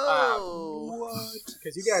 Whoa!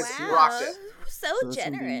 Because you guys Wow. rocked it. So So this will be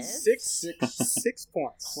generous. 6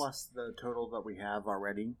 points. Plus the total that we have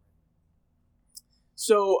already.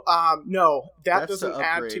 So, no, that That's the doesn't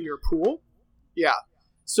add to upgrade. your pool. Yeah.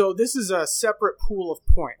 So this is a separate pool of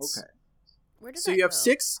points. Okay. Where does So that you have go?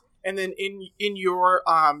 6, and then in your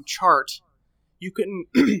chart, you can,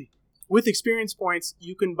 with experience points,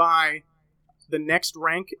 you can buy the next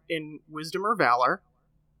rank in Wisdom or Valor,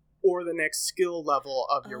 or the next skill level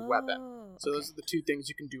of your weapon. Oh, So those are the 2 things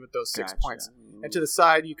you can do with those 6 Gotcha. points. And to the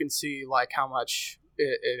side, you can see like how much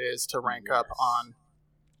it is to rank up Yes. on.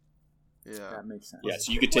 Yeah. That makes sense. Yeah,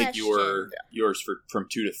 so you could take Question. yours from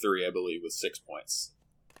 2 to 3, I believe, with 6 points,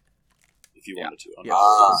 if you wanted to. Yeah.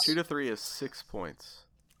 Ah. 2 to 3 is 6 points.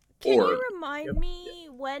 Can Or- you remind me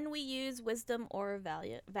when we use wisdom or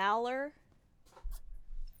valor?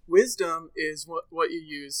 Wisdom is what you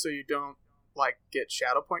use so you don't like get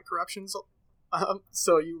shadow point corruptions.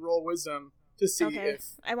 So you roll wisdom to see Okay,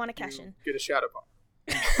 if I want to cash you in. get a shadow point.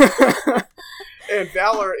 And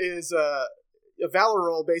valor is a valor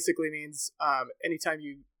roll basically means anytime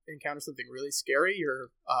you encounter something really scary,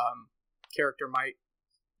 your character might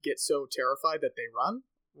get so terrified that they run,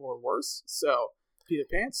 or worse. So Peter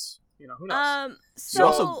Pants, who knows? So You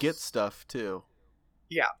also get stuff too.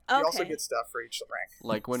 Yeah, you also okay. get stuff for each rank.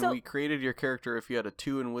 Like when So- we created your character, if you had a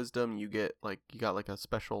 2 in wisdom, you got like a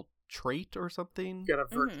special trait or something, You got a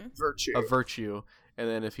Mhm. virtue. a virtue, and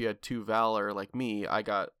then if you had 2 valor, like me, I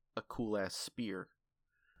got a cool ass spear.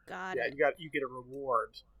 got Yeah, it. you get a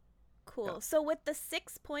reward. Cool. Yeah. So with the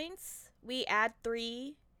 6 points, we add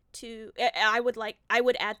 3 to. I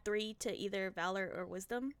would add 3 to either valor or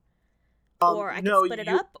wisdom, or I can split it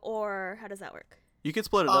up, or how does that work? You can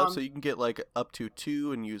split it up Um, so you can get like up to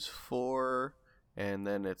 2 and use 4, and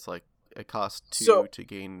then it's like it costs 2 So- to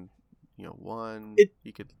gain 1. It-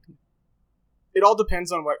 You could it all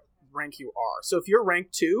depends on what rank you are. So if you're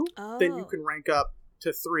rank 2, then you Oh. can rank up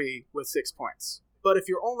to 3 with 6 points. But if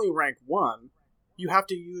you're only rank 1, you have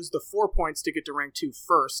to use the 4 points to get to rank 2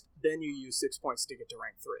 first, then you use 6 points to get to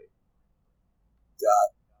rank 3.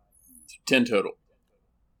 10 total.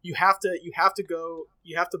 You have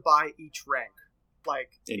to buy each rank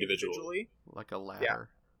like Individually. Like a ladder.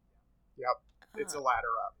 Yep. It's a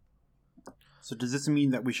ladder up. So does this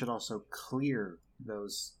mean that we should also clear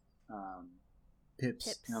those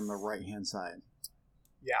pips on the right hand side?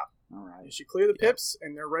 Yeah. All right. You should clear the Yeah. pips,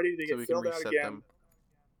 and they're ready to So get we can filled out reset again. them.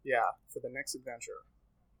 Yeah, for the next adventure.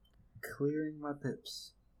 Clearing my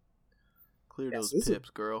pips. Clear Yes, those this is- pips,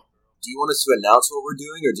 girl. Do you want us to announce what we're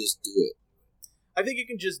doing, or just do it? I think you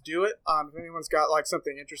can just do it. If anyone's got like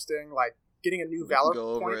something interesting, like getting a new We can Valor go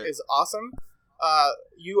over point it. is awesome.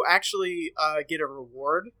 You actually get a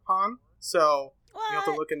reward, Han. So What? you have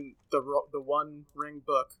to look in the One Ring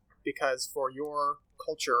book, because for your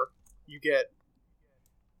culture, you get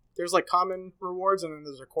there's like common rewards, and then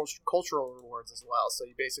there's cultural rewards as well. So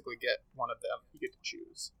you basically get one of them. You get to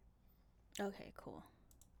choose. Okay, cool.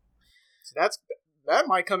 So that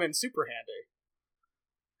might come in super handy.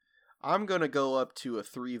 I'm gonna go up to a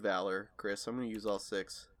 3 valor, Chris. I'm gonna use all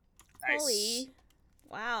 6. Nice. Holy.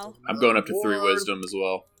 Wow. I'm going up to 3 Reward. wisdom as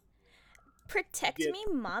well. Protect Get- me,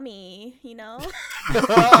 mommy, you know?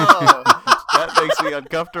 That makes me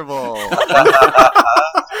uncomfortable.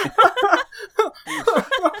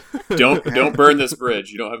 Don't burn this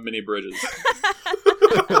bridge. You don't have many bridges.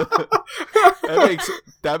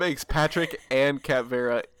 that makes Patrick and Cat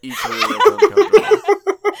Vera equally uncomfortable.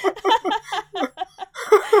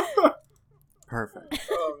 Perfect.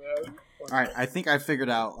 Oh man. All right. I think I figured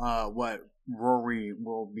out what Rory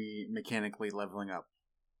will be mechanically leveling up.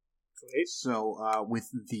 Sweet. So with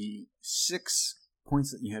the 6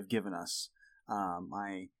 points that you have given us,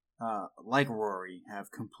 I like Rory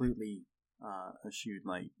have completely eschewed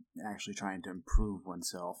like actually trying to improve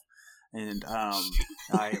oneself, and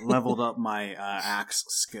I leveled up my axe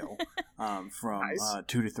skill from Nice.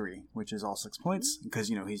 2 to 3, which is all 6 points, because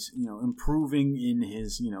he's improving in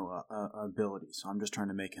his abilities. So I'm just trying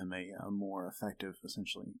to make him a more effective,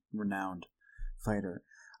 essentially renowned fighter.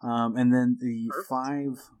 And then the Perfect.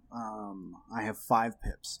 5, I have 5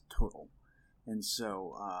 pips total. And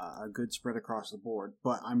so a good spread across the board.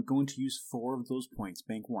 But I'm going to use 4 of those points,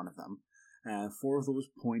 bank 1 of them. 4 of those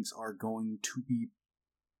points are going to be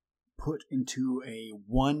put into a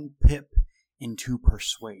 1 pip into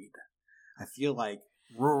Persuade. I feel like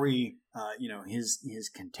Rory, his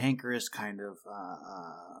cantankerous kind of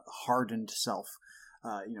hardened self,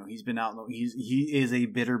 he's been out. He is a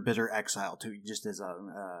bitter exile too. Just as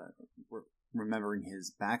remembering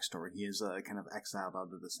his backstory, he is kind of exiled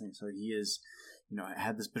out of this thing. So he is,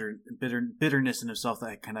 had this bitterness in himself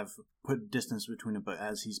that kind of put distance between him. But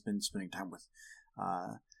as he's been spending time with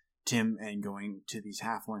Tim and going to these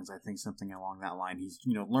halflings, I think something along that line. He's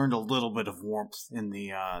learned a little bit of warmth in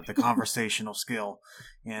the conversational skill,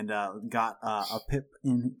 and got a pip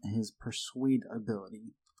in his persuade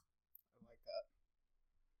ability. I like that.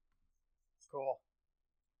 Cool.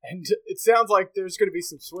 And it sounds like there's going to be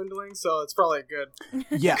some swindling, so it's probably a good.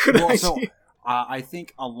 Yeah, Good well, so idea. I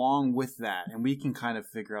think along with that, and we can kind of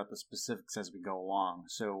figure out the specifics as we go along.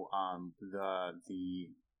 So the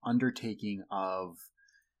undertaking of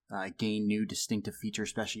gain new distinctive feature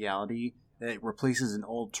speciality, it replaces an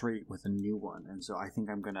old trait with a new one, and so I think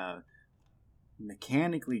I'm gonna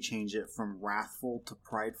mechanically change it from wrathful to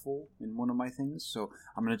prideful in one of my things. So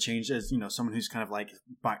I'm going to change as someone who's kind of like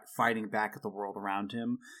fighting back at the world around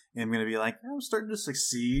him, and I'm going to be like, I'm starting to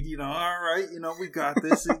succeed, all right, we got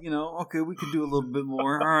this. Okay, we can do a little bit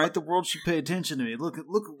more. All right, the world should pay attention to me. Look at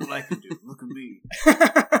what I can do. Look at me.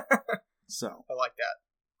 So I like that.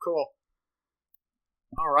 Cool.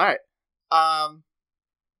 All right.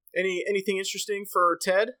 Anything interesting for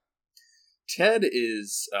Ted? Ted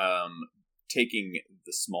is taking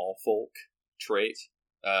the small folk trait,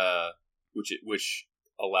 which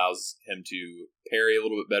allows him to parry a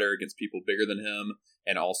little bit better against people bigger than him,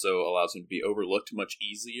 and also allows him to be overlooked much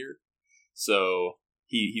easier. So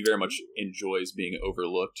he very much enjoys being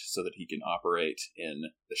overlooked, so that he can operate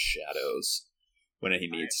in the shadows when he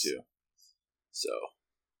needs Nice. to. So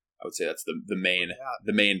I would say that's the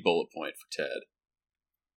main bullet point for Ted.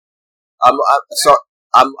 I'm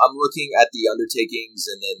looking at the undertakings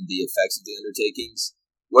and then the effects of the undertakings.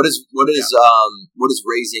 What does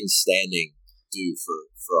raising standing do for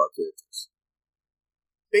our characters?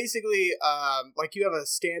 Basically, like you have a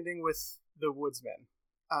standing with the woodsman.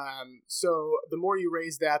 So the more you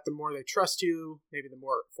raise that, the more they trust you. Maybe the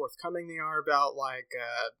more forthcoming they are about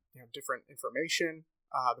different information.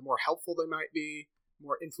 the more helpful they might be,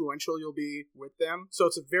 more influential you'll be with them. So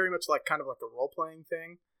it's very much like kind of like a role-playing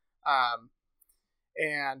thing.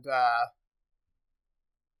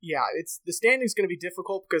 Yeah, the standing's going to be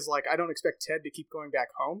difficult because like I don't expect Ted to keep going back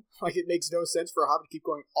home. Like it makes no sense for a hobbit to keep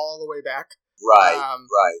going all the way back. Right,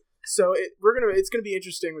 right. So it's gonna be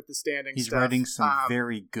interesting with the standing. He's stuff. writing some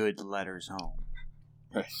very good letters home.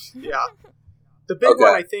 Yeah, the big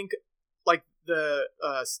one I think, like the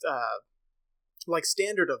like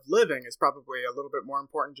standard of living is probably a little bit more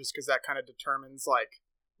important, just because that kind of determines like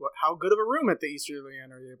how good of a room at the Easterly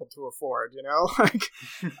Inn are you able to afford. You know, like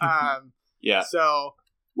yeah. So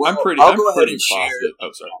I'm pretty positive.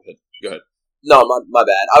 Oh, sorry. Go ahead. No, my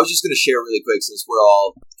bad. I was just going to share really quick since we're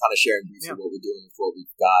all kind of sharing briefly what we're doing with what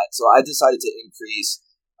we've got. So I decided to increase.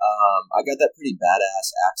 I got that pretty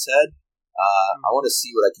badass axe head. I want to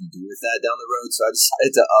see what I can do with that down the road. So I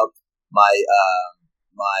decided to up my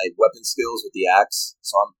my weapon skills with the axe.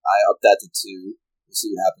 So I upped that to 2. We'll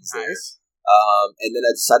see what happens there. And then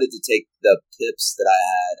I decided to take the pips that I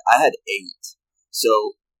had. I had 8.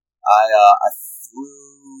 So I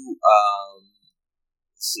threw.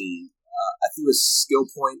 Let's see. I threw a skill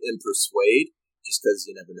point in Persuade, just because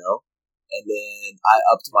you never know. And then I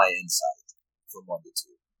upped my Insight from 1 to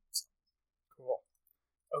 2. So cool.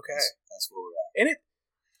 Okay. That's where we're And at.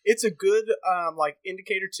 it's a good like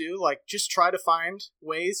indicator too. Like just try to find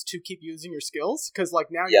ways to keep using your skills, because like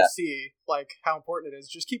now you see like how important it is.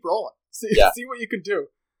 Just keep rolling. See what you can do,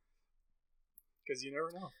 because you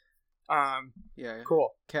never know. Yeah.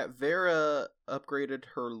 Cool. Cat Vera upgraded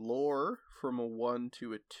her lore from a 1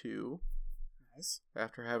 to a 2. Nice.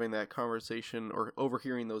 After having that conversation or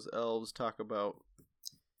overhearing those elves talk about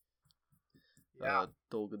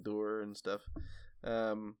Dol Guldur and stuff.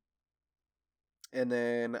 And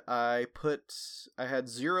then I had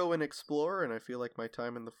 0 in Explore, and I feel like my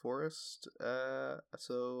time in the forest.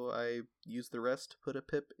 So I used the rest to put a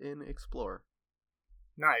pip in Explore.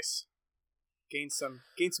 Nice. Gain some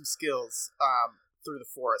skills through the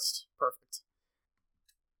forest. Perfect.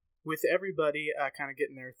 With everybody kind of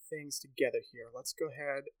getting their things together here, let's go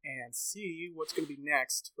ahead and see what's going to be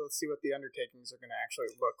next. Let's see what the undertakings are going to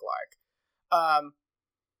actually look like.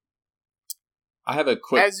 I have a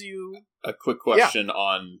quick question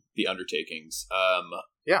on the undertakings.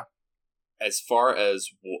 As far as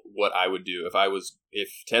what I would do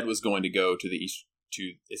if Ted was going to go to the east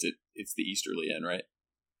it's the Easterly Inn, right?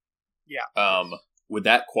 Yeah. Would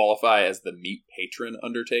that qualify as the meet patron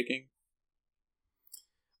undertaking?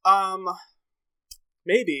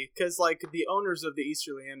 Maybe, because like the owners of the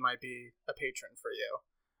Easterly Inn might be a patron for you.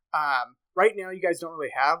 Right now, you guys don't really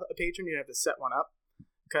have a patron. You have to set one up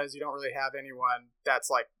because you don't really have anyone that's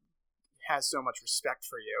like has so much respect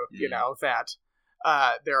for you. You know that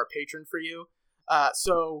they're a patron for you.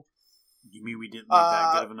 So you mean we didn't make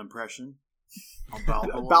that good of an impression on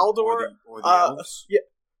Baldur or the elves?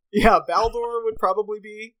 Yeah, Baldur would probably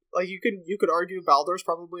be like you could argue Baldur's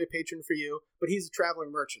probably a patron for you, but he's a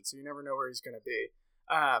traveling merchant, so you never know where he's going to be.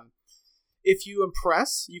 If you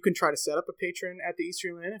impress, you can try to set up a patron at the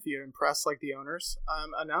Easterly Inn if you impress like the owners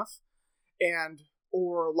enough,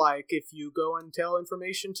 or like if you go and tell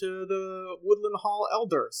information to the Woodland Hall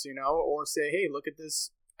elders, or say, hey, look at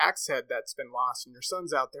this axe head that's been lost and your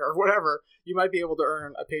son's out there or whatever, you might be able to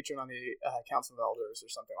earn a patron on the Council of Elders or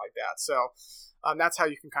something like that. So that's how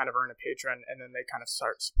you can kind of earn a patron, and then they kind of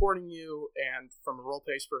start supporting you. And from a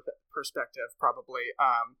role-play perspective, probably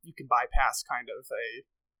you can bypass kind of a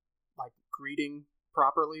like greeting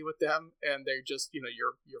properly with them, and they just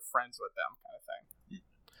you're friends with them kind of thing.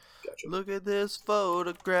 Gotcha. Look at this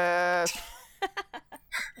photograph.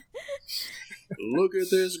 Look at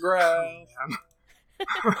this graph.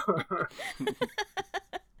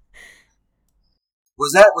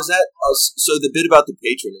 Was that so the bit about the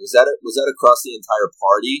patron, was that across the entire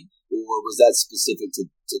party, or was that specific to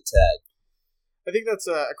Ted? I think that's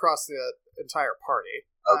across the entire party.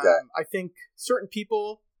 Okay. I think certain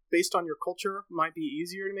people, based on your culture, might be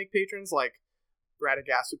easier to make patrons. Like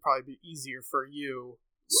Radagast would probably be easier for you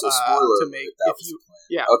spoiler to make if you.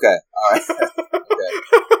 Yeah. Okay. All right. Okay.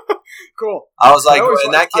 Cool. I was like,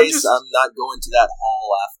 in that case, I'm not going to that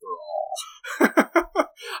hall after all.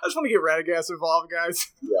 I just want to get Radagast involved, guys.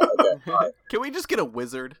 Yeah, okay. All right. Can we just get a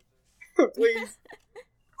wizard? Please.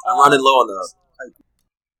 I'm running low on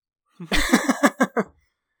the...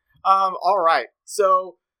 All right.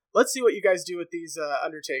 So let's see what you guys do with these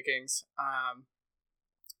undertakings.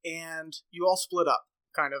 And you all split up,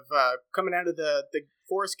 kind of coming out of the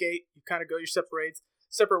forest gate. You kind of go your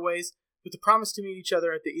separate ways, with the promise to meet each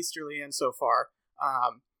other at the Easterly Inn so far.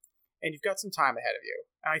 And you've got some time ahead of you.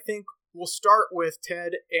 And I think we'll start with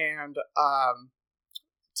Ted and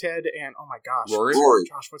Ted and oh my gosh, Rory?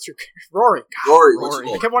 Josh, what's your Rory? God, Rory, what's your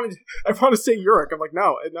name? I want to say Yurik. I'm like,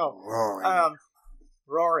 no. Rory.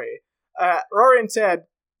 Rory. Rory and Ted,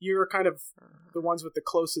 you're kind of the ones with the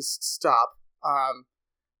closest stop.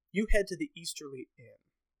 You head to the Easterly Inn,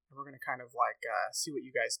 and we're going to kind of like see what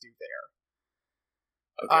you guys do there.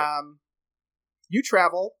 Okay. You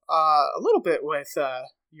travel a little bit with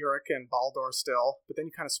Yurik and Baldur still, but then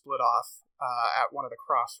you kind of split off at one of the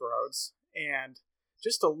crossroads, and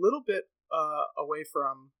just a little bit away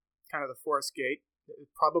from kind of the Forest Gate,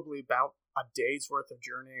 probably about a day's worth of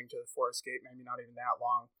journeying to the Forest Gate, maybe not even that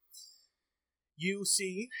long. You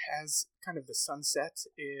see, as kind of the sunset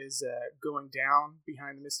is going down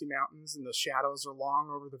behind the Misty Mountains and the shadows are long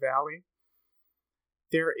over the valley,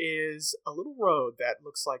 there is a little road that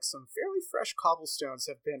looks like some fairly fresh cobblestones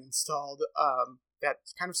have been installed that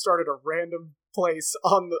kind of started a random place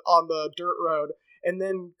on the dirt road and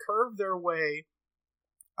then curve their way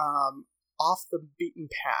off the beaten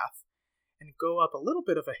path and go up a little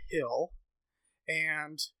bit of a hill,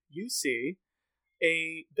 and you see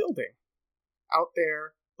a building out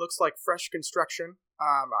there. Looks like fresh construction.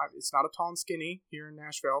 It's not a tall and skinny here in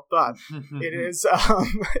Nashville, but it is.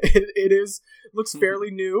 It is looks fairly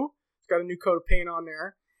new. It's got a new coat of paint on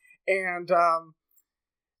there, and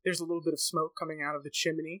there's a little bit of smoke coming out of the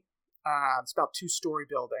chimney. It's about 2-story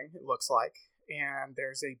building. It looks like, and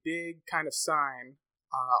there's a big kind of sign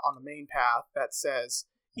on the main path that says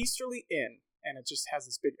Easterly Inn, and it just has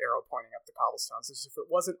this big arrow pointing up the cobblestones, as if it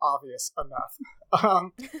wasn't obvious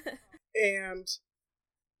enough. And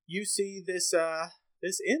you see this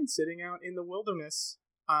inn sitting out in the wilderness.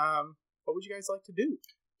 What would you guys like to do?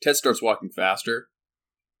 Ted starts walking faster.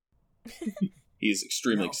 He's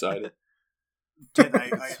extremely excited. Ted,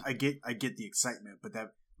 I get the excitement, but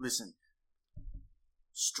listen,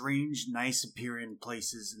 strange, nice appearing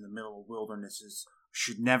places in the middle of wildernesses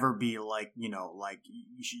should never be like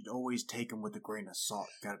you should always take them with a grain of salt.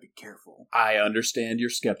 Gotta be careful. I understand your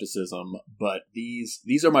skepticism, but these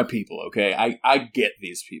are my people, okay? I get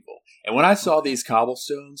these people. And when I saw these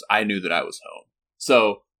cobblestones, I knew that I was home.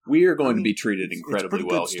 So we are going to be treated incredibly it's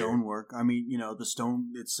well good here. Stonework. I mean, the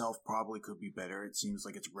stone itself probably could be better. It seems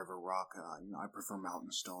like it's river rock. I prefer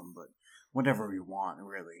mountain stone, but whatever you want,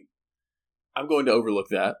 really. I'm going to overlook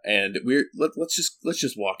that, and let's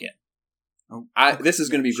just walk in. Oh, okay. This is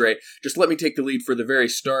going to be great. Just let me take the lead for the very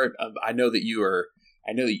start. I know that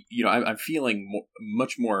I'm feeling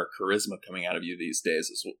much more charisma coming out of you these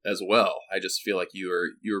days as well. I just feel like you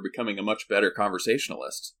are becoming a much better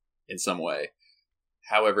conversationalist in some way.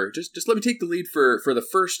 However, just let me take the lead for the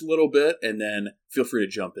first little bit, and then feel free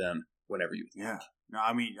to jump in whenever you. Yeah. No,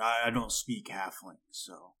 I mean, I don't speak halfling,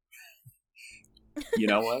 so. You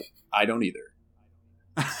know what? I don't either.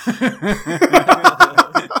 Oh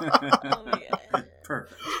my god.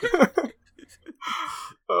 Perfect.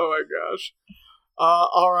 Oh my gosh.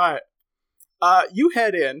 All right. You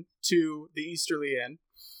head in to the Easterly Inn,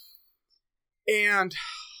 and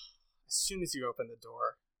as soon as you open the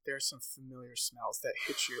door, there's some familiar smells that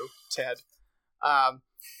hit you, Ted.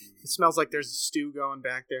 It smells like there's a stew going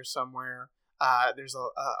back there somewhere. There's a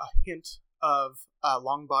hint of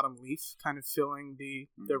long-bottom leaf kind of filling the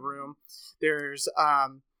room. There's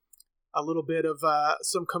a little bit of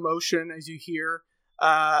some commotion as you hear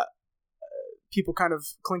people kind of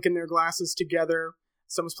clinking their glasses together.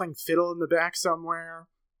 Someone's playing fiddle in the back somewhere.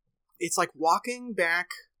 It's like walking back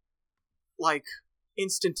like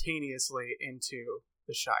instantaneously into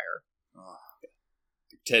the Shire. Oh.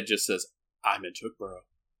 Ted just says, I'm in Tookborough.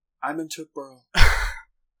 I'm in Tookborough.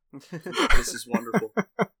 This is wonderful.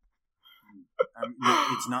 No,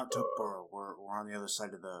 it's not Tookborough. We're on the other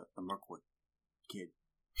side of the Mirkwood, kid.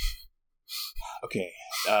 Okay.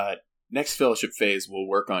 Next fellowship phase will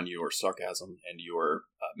work on your sarcasm and your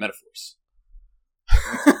metaphors.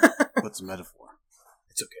 What's a metaphor?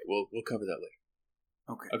 It's okay. We'll cover that later.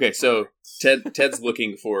 Okay. Okay, so Ted's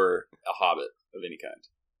looking for a hobbit of any kind.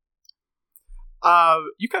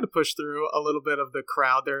 You kind of push through a little bit of the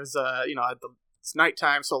crowd. There's it's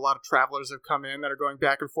nighttime, so a lot of travelers have come in that are going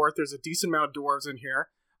back and forth. There's a decent amount of dwarves in here.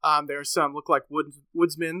 There's some look like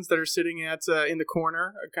woodsmen that are sitting in the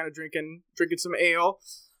corner, kind of drinking some ale.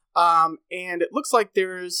 And it looks like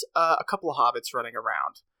there's a couple of hobbits running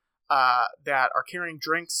around that are carrying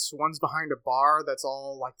drinks. One's behind a bar that's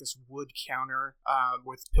all like this wood counter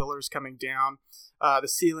with pillars coming down. The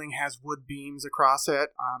ceiling has wood beams across it.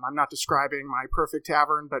 I'm not describing my perfect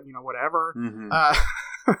tavern, but whatever. Mm-hmm.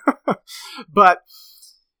 But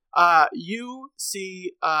you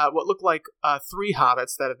see what look like 3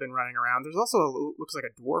 hobbits that have been running around. There's also looks like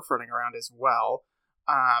a dwarf running around as well.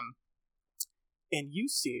 And you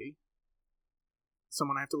see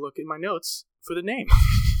someone I have to look in my notes for the name.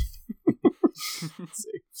 Let's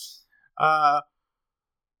see.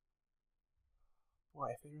 Boy,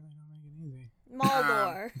 if they really don't make it easy.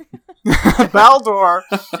 Maldor. Baldor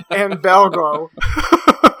and Belgo.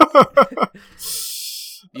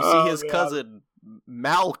 You see his cousin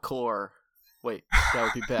Malcor. Wait, that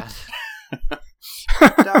would be bad.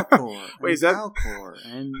 Dalcor. Wait, is that Dalcor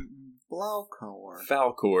and Blaucor?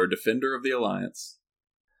 Falcor, Defender of the Alliance.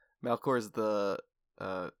 Malcor is the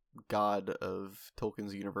god of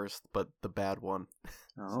Tolkien's universe, but the bad one.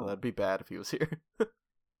 So that'd be bad if he was here.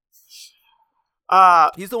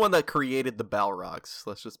 He's the one that created the Balrogs.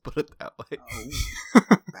 Let's just put it that way.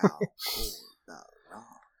 Balcor.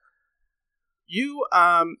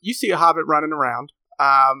 You see a hobbit running around,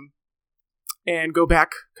 and go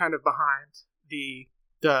back kind of behind the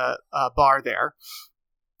bar there,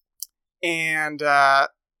 and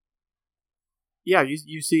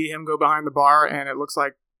you see him go behind the bar, and it looks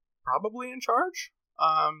like probably in charge.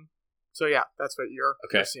 So yeah, that's what you're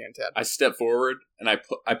seeing, Ted. I step forward and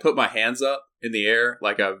I put my hands up in the air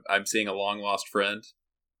like I'm seeing a long lost friend,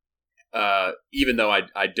 even though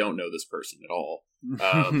I don't know this person at all.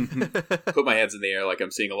 Put my hands in the air like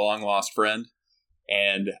I'm seeing a long lost friend,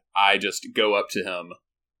 and I just go up to him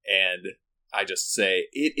and I just say,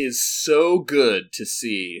 "It is so good to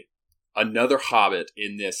see another hobbit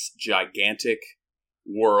in this gigantic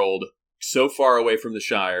world so far away from the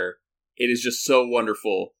Shire. It is just so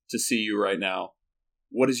wonderful to see you right now.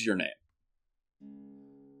 What is your name?"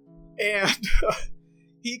 And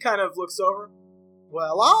he kind of looks over.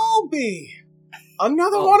 "Well, I'll be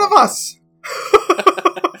another one of us."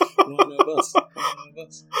 One of us.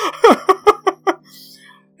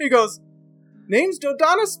 He goes, "Name's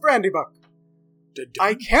Dodanis Brandybuck.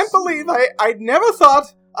 I can't believe I never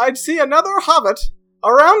thought I'd see another hobbit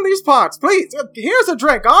around these parts. Please, here's a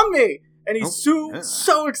drink on me." And he's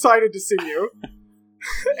so excited to see you.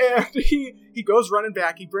 And he goes running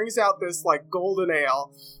back. He brings out this like golden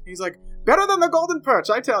ale. He's like, "Better than the golden perch,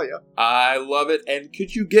 I tell you." I love it. And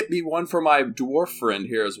could you get me one for my dwarf friend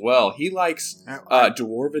here as well? He likes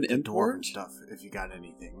dwarven import. Dwarven stuff, if you got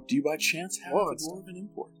anything. Do you by chance have a dwarven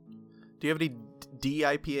import? Do you have any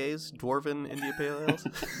DIPAs? Dwarven India Pale Ales?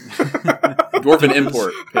 Dwarven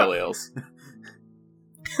import pale ales.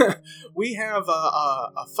 We have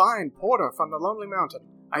a fine porter from the Lonely Mountain.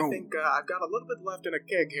 I think I've got a little bit left in a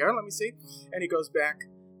keg here. Let me see. And he goes back,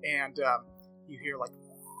 and you hear like,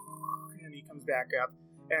 and he comes back up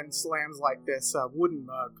and slams like this wooden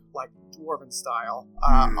mug, like dwarven style,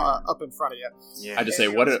 up in front of you. Yeah. I just say,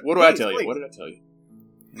 what do I tell you? What did I tell you?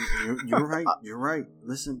 You're right. You're right.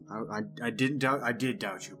 Listen, I didn't doubt. I did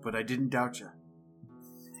doubt you, but I didn't doubt you.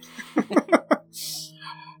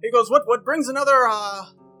 He goes, What brings another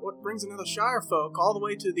Shire folk all the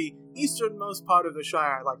way to the easternmost part of the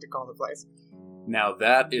Shire, I like to call the place? Now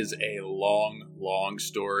that is a long, long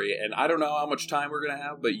story, and I don't know how much time we're going to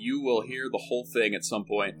have, but you will hear the whole thing at some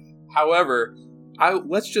point. However,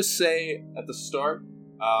 let's just say at the start,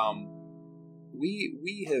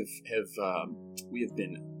 we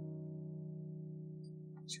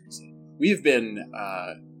have been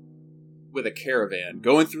with a caravan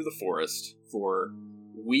going through the forest for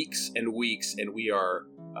weeks and weeks, and we are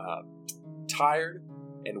tired,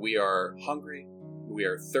 and we are hungry, we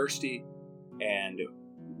are thirsty, and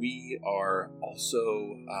we are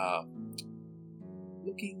also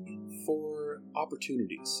looking for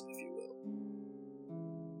opportunities, if you will.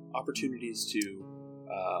 Opportunities to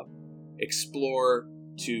explore,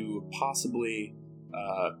 to possibly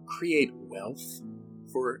create wealth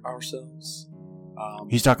for ourselves.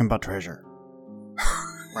 He's talking about treasure.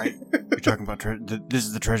 Right? You're talking about treasure. This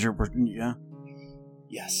is the treasure. Yeah?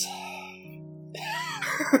 Yes.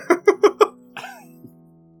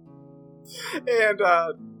 And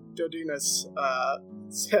Dodanis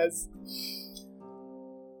says,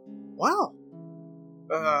 "Wow.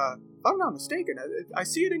 If I'm not mistaken, I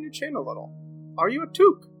see it in your chin a little. Are you a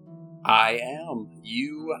toque?" I am.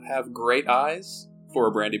 You have great eyes for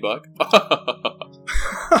a brandy buck.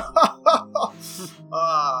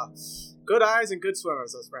 Good eyes and good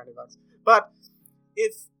swimmers, those brandy bucks. But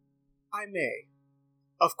if I may,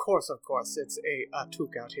 of course, it's a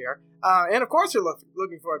toque out here. And of course you're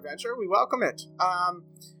looking for adventure. We welcome it.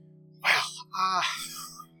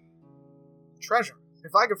 Treasure.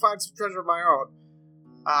 If I could find some treasure of my own,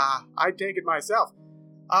 I'd take it myself.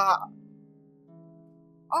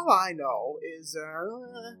 All I know is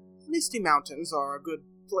Misty Mountains are a good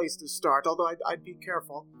place to start, although I'd be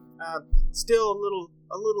careful. Still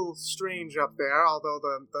a little strange up there, although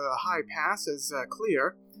the high pass is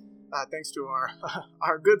clear, thanks to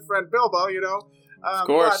our good friend Bilbo, you know. Of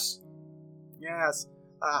course. Yes.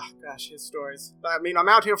 Gosh, his stories. I mean, I'm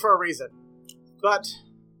out here for a reason. But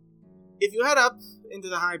if you head up into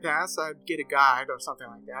the High Pass, I'd get a guide or something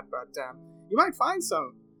like that. But you might find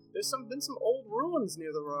some. There's been some old ruins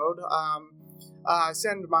near the road. I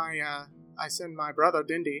send my brother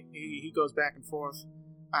Dindy. He goes back and forth,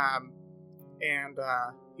 and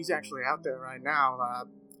he's actually out there right now.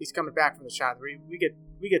 He's coming back from the shop.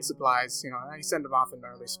 We get supplies. I send him off in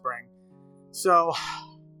early spring, so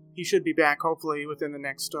he should be back hopefully within the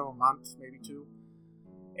next month, maybe 2.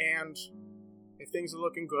 And if things are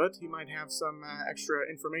looking good, he might have some extra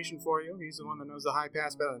information for you. He's the one that knows the High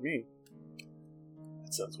Pass better than me.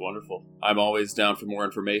 That sounds wonderful. I'm always down for more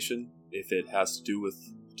information if it has to do with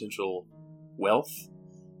potential wealth.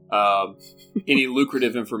 Any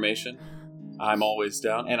lucrative information, I'm always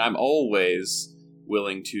down. And I'm always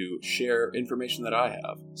willing to share information that I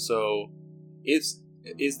have. So, is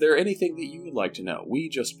there anything that you would like to know? We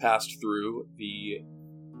just passed through the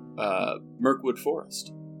Mirkwood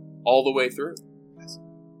Forest. All the way through. Yes.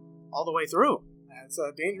 All the way through. That's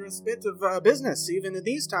a dangerous bit of business, even in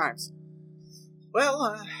these times.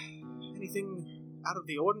 Well, anything out of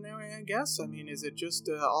the ordinary, I guess? I mean, is it just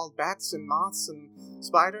all bats and moths and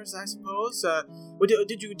spiders, I suppose? What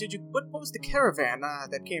was the caravan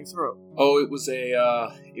that came through? Oh, it was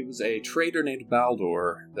a trader named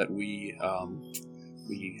Baldur that we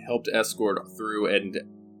helped escort through, and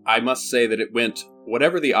I must say that it went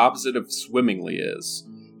whatever the opposite of swimmingly is.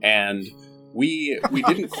 And we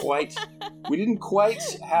didn't quite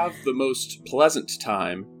have the most pleasant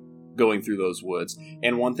time going through those woods.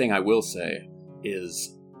 And one thing I will say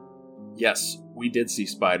is, yes, we did see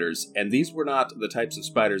spiders, and these were not the types of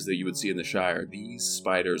spiders that you would see in the Shire. These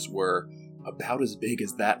spiders were about as big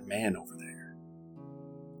as that man over there.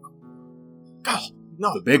 Oh,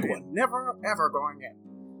 no, the big one. Never ever going in.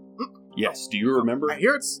 Yes. Do you remember? I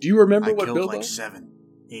hear it's. Do you remember I what killed Bilbo? like 7,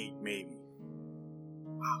 8, maybe.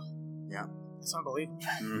 Wow. Yeah. It's unbelievable.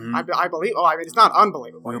 Mm-hmm. I believe. Oh, I mean, it's not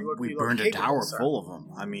unbelievable. We burned a tower full of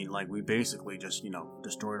them. I mean, like, we basically just,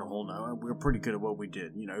 destroyed a whole tower. We were pretty good at what we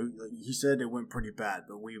did. He said it went pretty bad,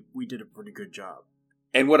 but we did a pretty good job.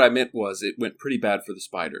 And what I meant was it went pretty bad for the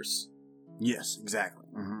spiders. Yes, exactly.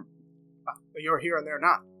 Mm-hmm. But you're here and they're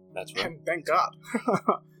not. That's right. And thank God.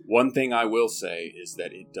 One thing I will say is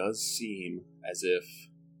that it does seem as if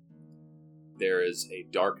there is a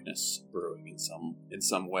darkness brewing in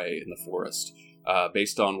some way in the forest.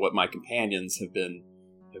 Based on what my companions have been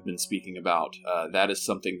speaking about, that is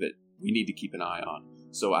something that we need to keep an eye on.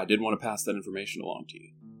 So I did want to pass that information along to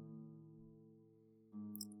you.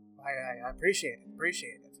 I appreciate it.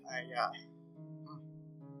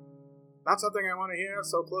 Not something I want to hear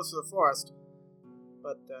so close to the forest,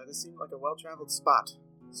 but this seemed like a well-traveled spot.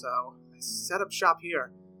 So I set up shop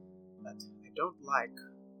here, but I don't like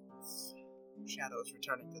shadows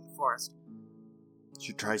returning to the forest. You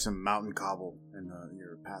should try some mountain cobble in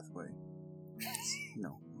your pathway.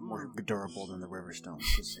 More durable than the Riverstone.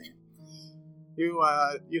 Just saying.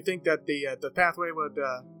 You think that the pathway would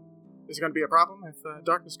is going to be a problem if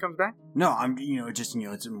darkness comes back? No,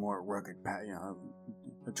 it's a more rugged path.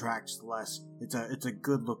 Attracts less. It's a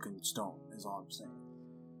good looking stone. Is all I'm saying.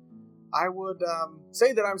 I would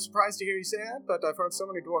say that I'm surprised to hear you say that, but I've heard so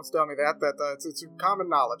many dwarves tell me that it's common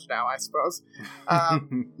knowledge now, I suppose.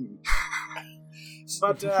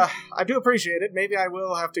 But I do appreciate it. Maybe I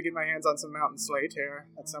will have to get my hands on some mountain slate here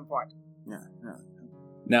at some point. Yeah.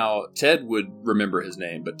 Now, Ted would remember his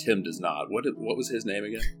name, but Tim does not. What was his name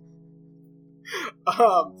again?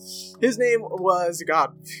 His name was,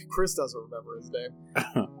 God, Chris doesn't remember his name.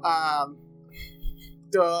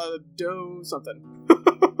 Do something.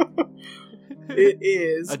 It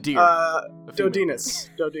is a deer. Dodinus.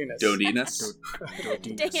 Dodinus?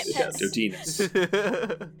 Dang it, Ted. Dodinus.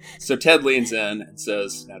 So Ted leans in and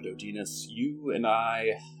says, "Now, Dodinus, you and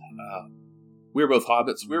I, we're both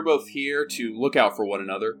hobbits. We're both here to look out for one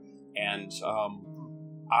another, and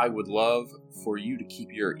I would love for you to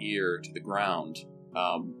keep your ear to the ground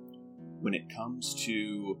when it comes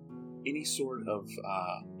to any sort of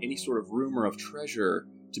rumor of treasure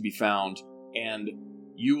to be found, and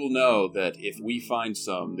you will know that if we find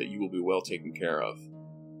some, that you will be well taken care of."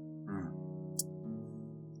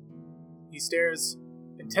 He stares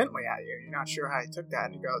intently at you. You're not sure how he took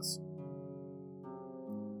that, and he goes,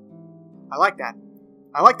 "I like that.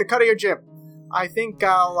 I like the cut of your jib. I think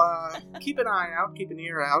I'll keep an eye out, keep an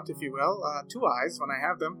ear out, if you will, 2 eyes when I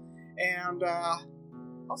have them, and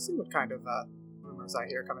I'll see what kind of rumors I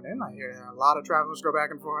hear coming in. I hear a lot of travelers go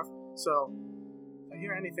back and forth, so if I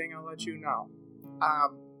hear anything, I'll let you know."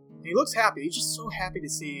 He looks happy. He's just so happy to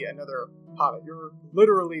see another hobbit. You're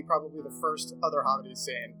literally probably the first other hobbit he's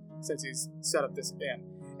seen since he's set up this inn.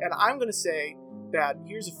 And I'm going to say that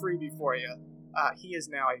here's a freebie for you. He is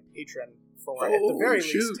now a patron for, at the very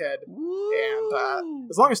least, Ted. And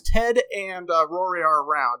as long as Ted and Rory are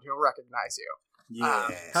around, he'll recognize you. Yeah.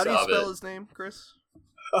 How do you Stop spell it. his name, Chris?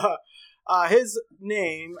 His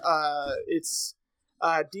name, it's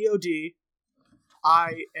Dodinnas.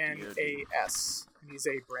 He's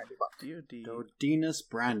a brandy buck. Dodinus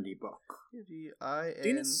Brandybuck.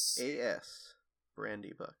 Dodinnas.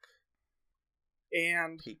 Brandy Buck.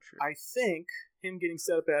 And Patron. I think him getting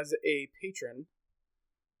set up as a patron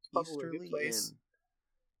is probably a Easterly good place Inn.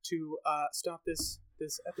 to stop this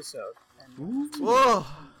episode. And Whoa!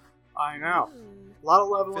 I know. Ooh. A lot of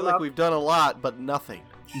I leveling feel like up. we've done a lot, but nothing.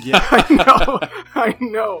 Yeah. I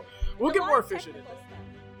know. We'll A get lot more of efficient in technical it.